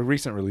from debt. like the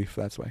recent relief.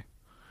 That's why.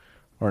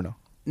 Or no?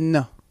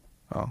 No,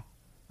 Oh,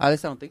 at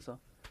least I don't think so.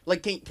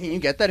 Like, can you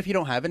get that if you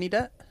don't have any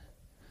debt?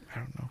 I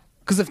don't know.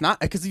 Because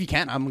if you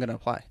can't, I'm gonna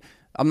apply.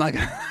 I'm not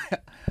gonna.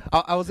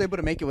 I was able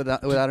to make it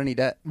without any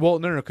debt. Well,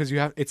 no, because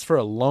it's for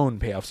a loan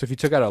payoff. So if you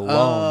took out a loan,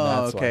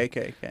 Oh, that's okay, why.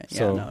 okay. Yeah,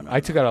 So no.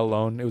 I took out a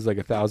loan. It was like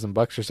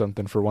 $1,000 or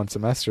something for one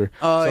semester.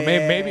 Oh, so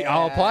yeah. maybe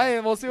I'll apply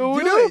and we'll see what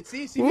we Do do. it.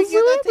 See if We'll you can get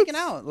that what taken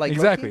happens. out. Like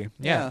exactly. low-key.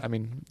 Yeah. I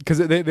mean, because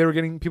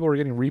people were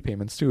getting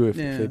repayments too if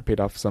Yeah. they paid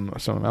off some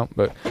amount.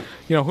 But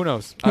who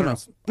knows? I Who don't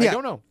knows? know. Yeah. I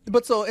don't know.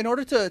 But so in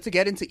order to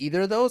get into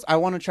either of those, I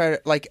want to try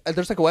to like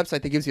there's like a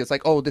website that gives you it's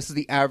like, oh, this is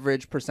the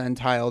average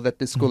percentile that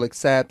this school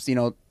accepts,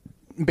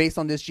 based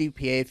on this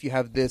GPA if you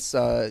have this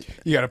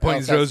You got to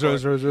point LSAT zero,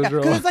 score. zero.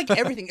 Because it's like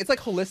everything. It's like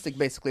holistic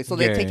basically. So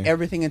they Yeah, take yeah.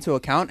 everything into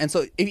account. And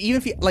so even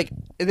if you like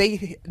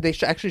they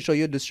actually show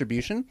you a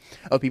distribution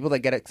of people that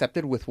get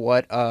accepted with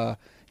what GPA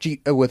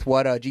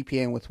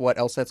and with what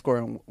LSAT score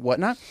and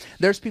whatnot.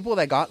 There's people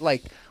that got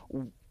like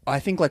I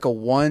think like a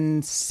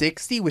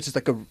 160, which is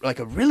like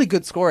a really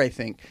good score, I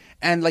think,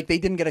 and like they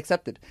didn't get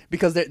accepted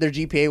because their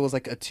GPA was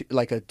like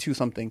a two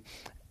something.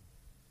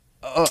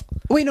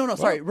 Wait, no,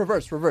 sorry,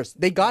 reverse.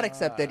 They got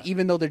accepted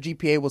even though their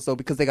GPA was low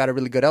because they got a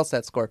really good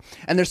LSAT score.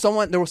 And there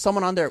was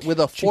someone on there with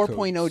a 4.0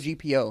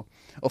 GPO,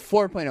 a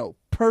 4.0,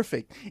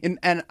 perfect,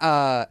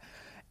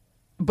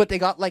 but they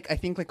got like I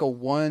think like a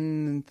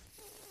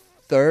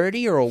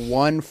 130 or a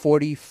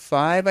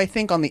 145, I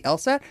think, on the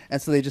LSAT,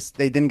 and so they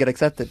didn't get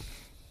accepted.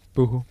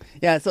 Boo-hoo.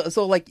 Yeah,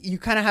 so like you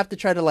kind of have to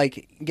try to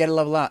like get a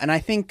level out, and I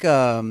think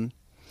my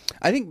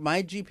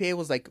GPA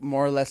was like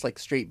more or less like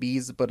straight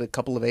B's, but a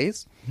couple of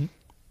A's. Mm-hmm.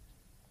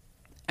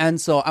 And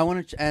so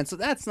so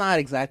that's not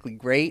exactly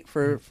great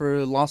for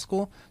law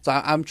school. So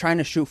I'm trying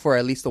to shoot for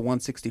at least a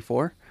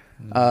 164,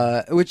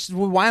 which is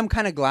why I'm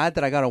kind of glad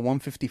that I got a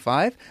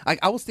 155.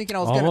 I was thinking I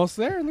was Almost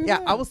there. Look at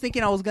that. I was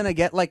thinking I was gonna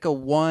get like a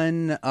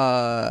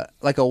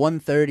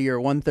 130 or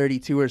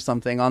 132 or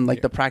something on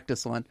like the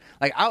practice one.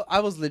 Like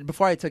I was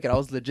before I took it, I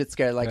was legit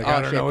scared. Like, Like, oh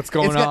I don't shit, know what's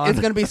going on. It's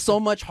gonna be so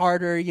much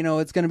harder.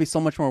 It's gonna be so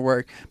much more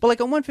work. But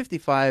like a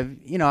 155,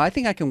 I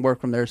think I can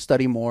work from there,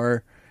 study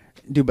more,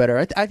 do better.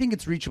 I think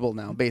it's reachable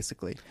now,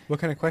 basically. What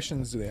kind of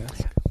questions do they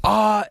ask?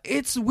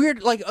 It's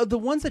weird. Like the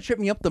ones that trip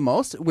me up the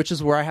most, which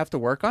is where I have to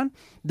work on.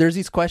 There's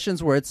these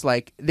questions where it's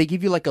like they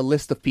give you like a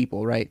list of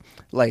people, right?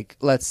 Like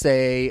let's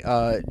say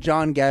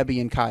John, Gabby,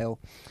 and Kyle.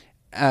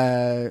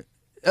 Put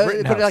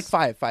it like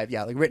five,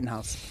 yeah, like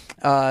Rittenhouse.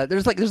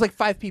 There's like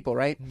 5 people,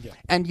 right? Yeah.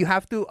 And you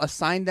have to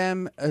assign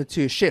them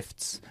to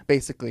shifts.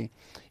 Basically,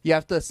 you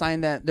have to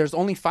assign that. There's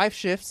only 5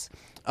 shifts.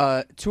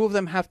 2 of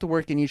them have to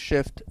work in each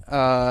shift.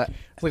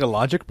 It's like a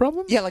logic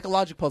problem? Yeah, like a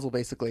logic puzzle,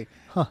 basically.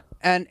 Huh.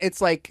 And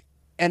it's like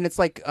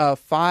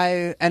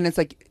 5, and it's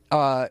like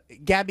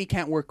Gabby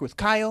can't work with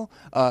Kyle.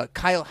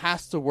 Kyle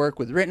has to work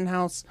with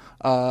Rittenhouse.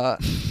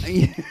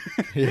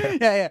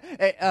 Yeah.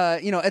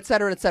 Et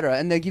cetera, et cetera.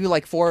 And they give you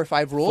like 4 or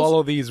 5 rules.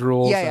 Follow these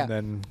rules Yeah.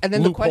 and then the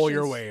loophole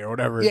your questions- way or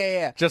whatever.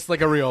 Yeah. Just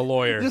like a real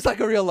lawyer. Just like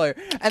a real lawyer.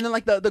 And then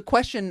like the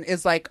question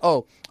is like,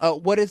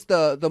 what is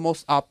the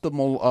most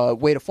optimal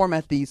way to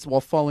format these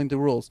while following the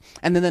rules?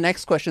 And then the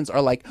next questions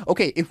are like,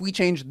 okay, if we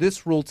change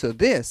this rule to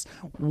this,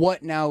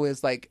 what now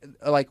is like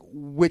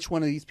which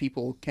one of these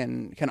people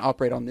can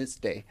operate on this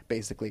day,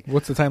 basically?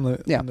 What's the time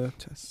limit Yeah. on the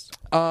test?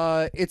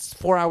 It's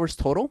 4 hours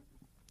total.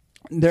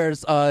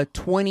 There's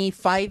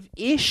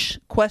 25-ish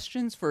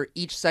questions for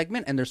each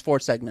segment, and there's 4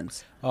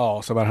 segments.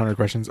 Oh, so about 100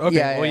 questions. Okay.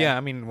 Yeah, Well, yeah.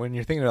 I mean, when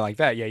you're thinking of it like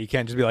that, you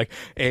can't just be like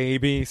A,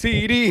 B,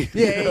 C, D.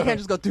 Yeah, you can't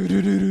just go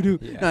do.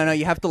 Yeah. No,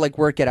 you have to like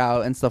work it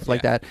out and stuff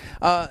like Yeah.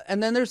 that.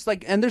 And then there's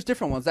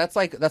different ones. That's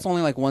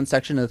only like one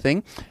section of the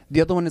thing. The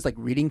other one is like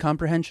reading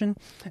comprehension,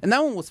 and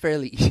that one was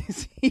fairly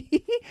easy.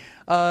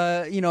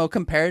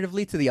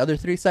 Comparatively to the other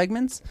 3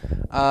 segments.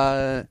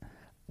 But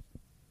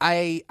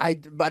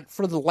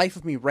for the life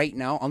of me right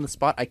now on the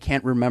spot, I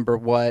can't remember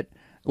what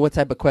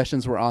type of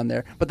questions were on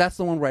there. But that's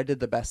the one where I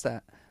did the best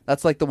at.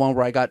 That's like the one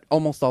where I got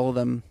almost all of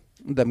them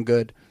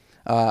good.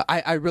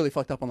 I really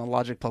fucked up on the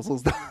logic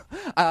puzzles.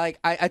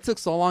 I took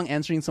so long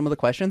answering some of the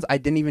questions, I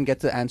didn't even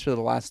get to answer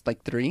the last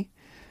like 3.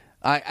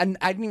 I didn't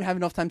even have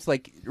enough time to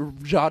like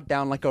jot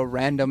down like a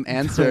random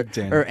answer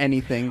Damn. or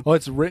anything. Oh,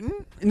 it's written?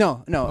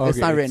 No, it's Okay,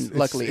 not it's- written. it's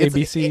Luckily,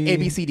 ABC?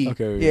 ABCD.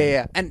 Okay, yeah,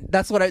 yeah. and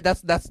that's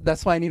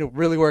why I need to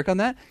really work on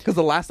that because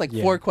the last like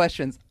 4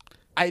 questions,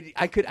 I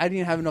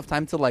didn't have enough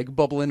time to like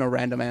bubble in a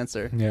random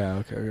answer.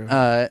 Yeah,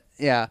 okay.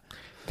 Yeah.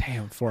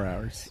 Damn, 4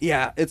 hours.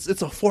 Yeah, it's a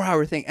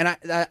 4-hour thing, and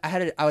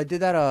I did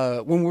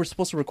that when we were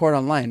supposed to record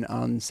online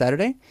on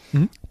Saturday.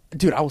 Mm-hmm.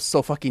 Dude, I was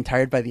so fucking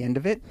tired by the end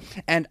of it,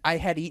 and I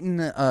had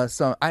eaten I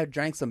had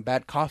drank some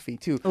bad coffee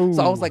too,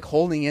 so I was like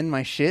holding in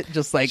my shit,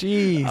 just like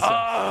Jesus.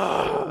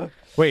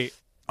 Wait,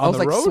 I on was the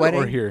like road sweating.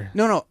 or here?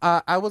 No,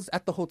 I was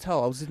at the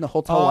hotel. I was in the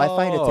hotel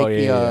Wi-Fi to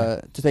take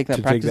that To take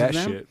practice that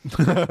exam.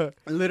 shit.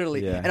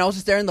 Literally, Yeah. and I was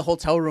just there in the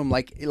hotel room,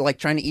 like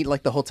trying to eat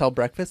like the hotel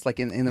breakfast, like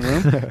in the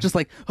room, just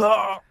like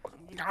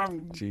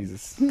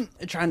Jesus.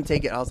 trying to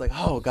take it. I was like,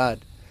 oh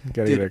god.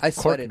 Gotta Dude, get a I cork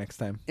sweated. next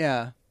time.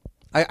 Yeah.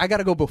 I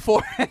gotta go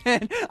before.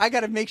 I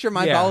gotta make sure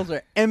my Yeah. bowels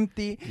are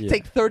empty. Yeah.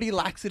 Take 30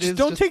 laxatives. Just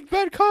don't take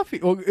bad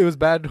coffee. Oh, it was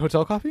bad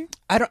hotel coffee?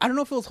 I don't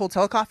know if it was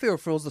hotel coffee or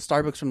if it was the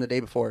Starbucks from the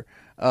day before.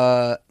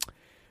 I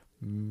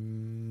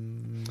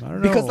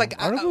don't know. Because,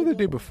 like, I don't know the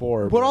day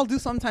before. What I'll do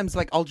sometimes,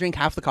 like, I'll drink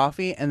half the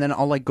coffee and then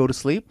I'll like go to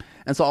sleep,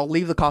 and so I'll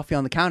leave the coffee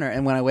on the counter,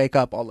 and when I wake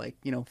up, I'll like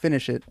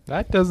finish it.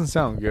 That doesn't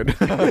sound good.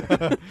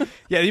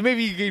 Yeah,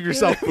 maybe you gave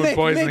yourself food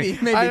poisoning.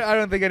 Maybe. I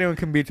don't think anyone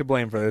can be to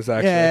blame for this.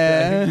 Actually,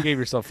 Yeah. I think you gave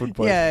yourself food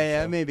poisoning.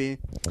 Yeah, so. maybe.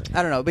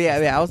 I don't know, but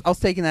yeah, I was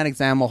taking that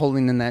exam while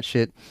holding in that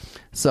shit.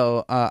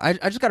 So I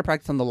just gotta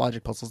practice on the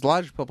logic puzzles. The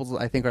logic puzzles,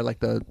 I think, are like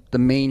the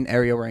main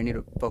area where I need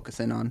to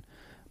focus in on.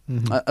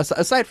 Mm-hmm.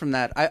 Aside from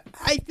that, I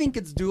think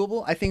it's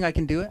doable. I think I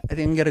can do it. I think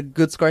I can get a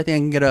good score. I think I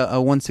can get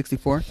a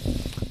 164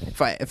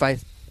 if I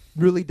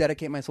really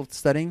dedicate myself to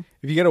studying.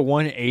 If you get a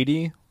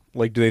 180,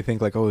 like, do they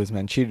think like, oh, this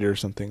man cheated or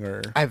something?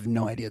 Or I have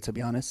no idea, to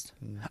be honest.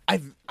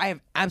 I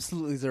have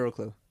absolutely zero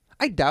clue.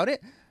 I doubt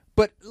it.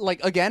 But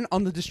like again,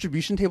 on the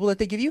distribution table that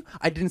they give you,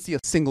 I didn't see a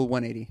single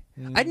 180.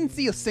 I didn't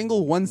see a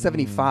single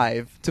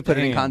 175 to put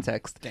it in Damn.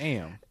 context.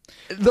 Damn.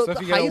 The, So if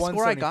the you get a highest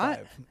score I got,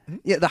 175.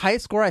 yeah, the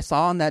highest score I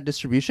saw on that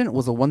distribution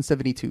was a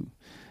 172.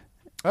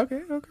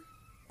 Okay.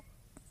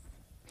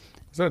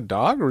 Is that a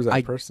dog or was that I-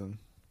 a person?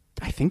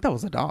 I think that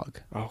was a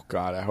dog. Oh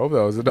God, I hope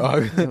that was a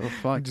dog. Oh,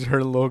 fuck. Just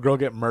heard a little girl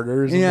get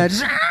murdered. Or something. Yeah,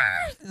 just,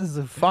 this is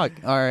a fuck.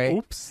 All right.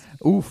 Oops.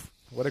 Oof.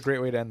 What a great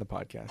way to end the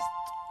podcast.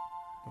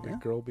 Of Yeah. a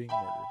girl being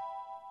murdered.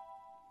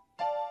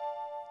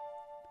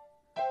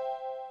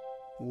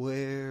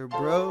 We're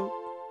broke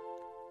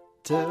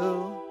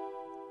till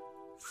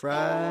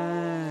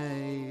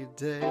Friday.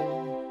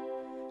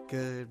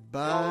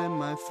 Goodbye,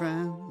 my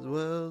friends.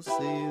 We'll see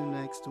you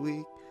next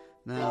week.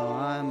 Now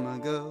I'ma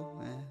go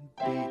and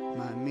beat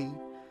my meat.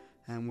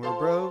 And we're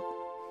broke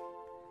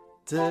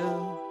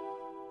till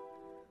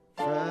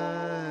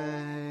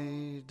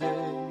Friday.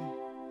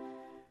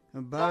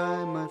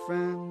 Bye, my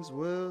friends.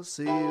 We'll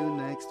see you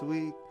next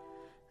week.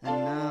 And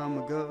now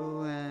I'ma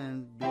go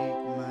and beat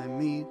my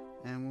meat.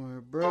 And we're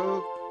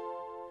broke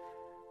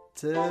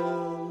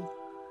till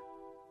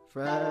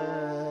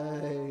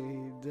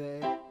Friday.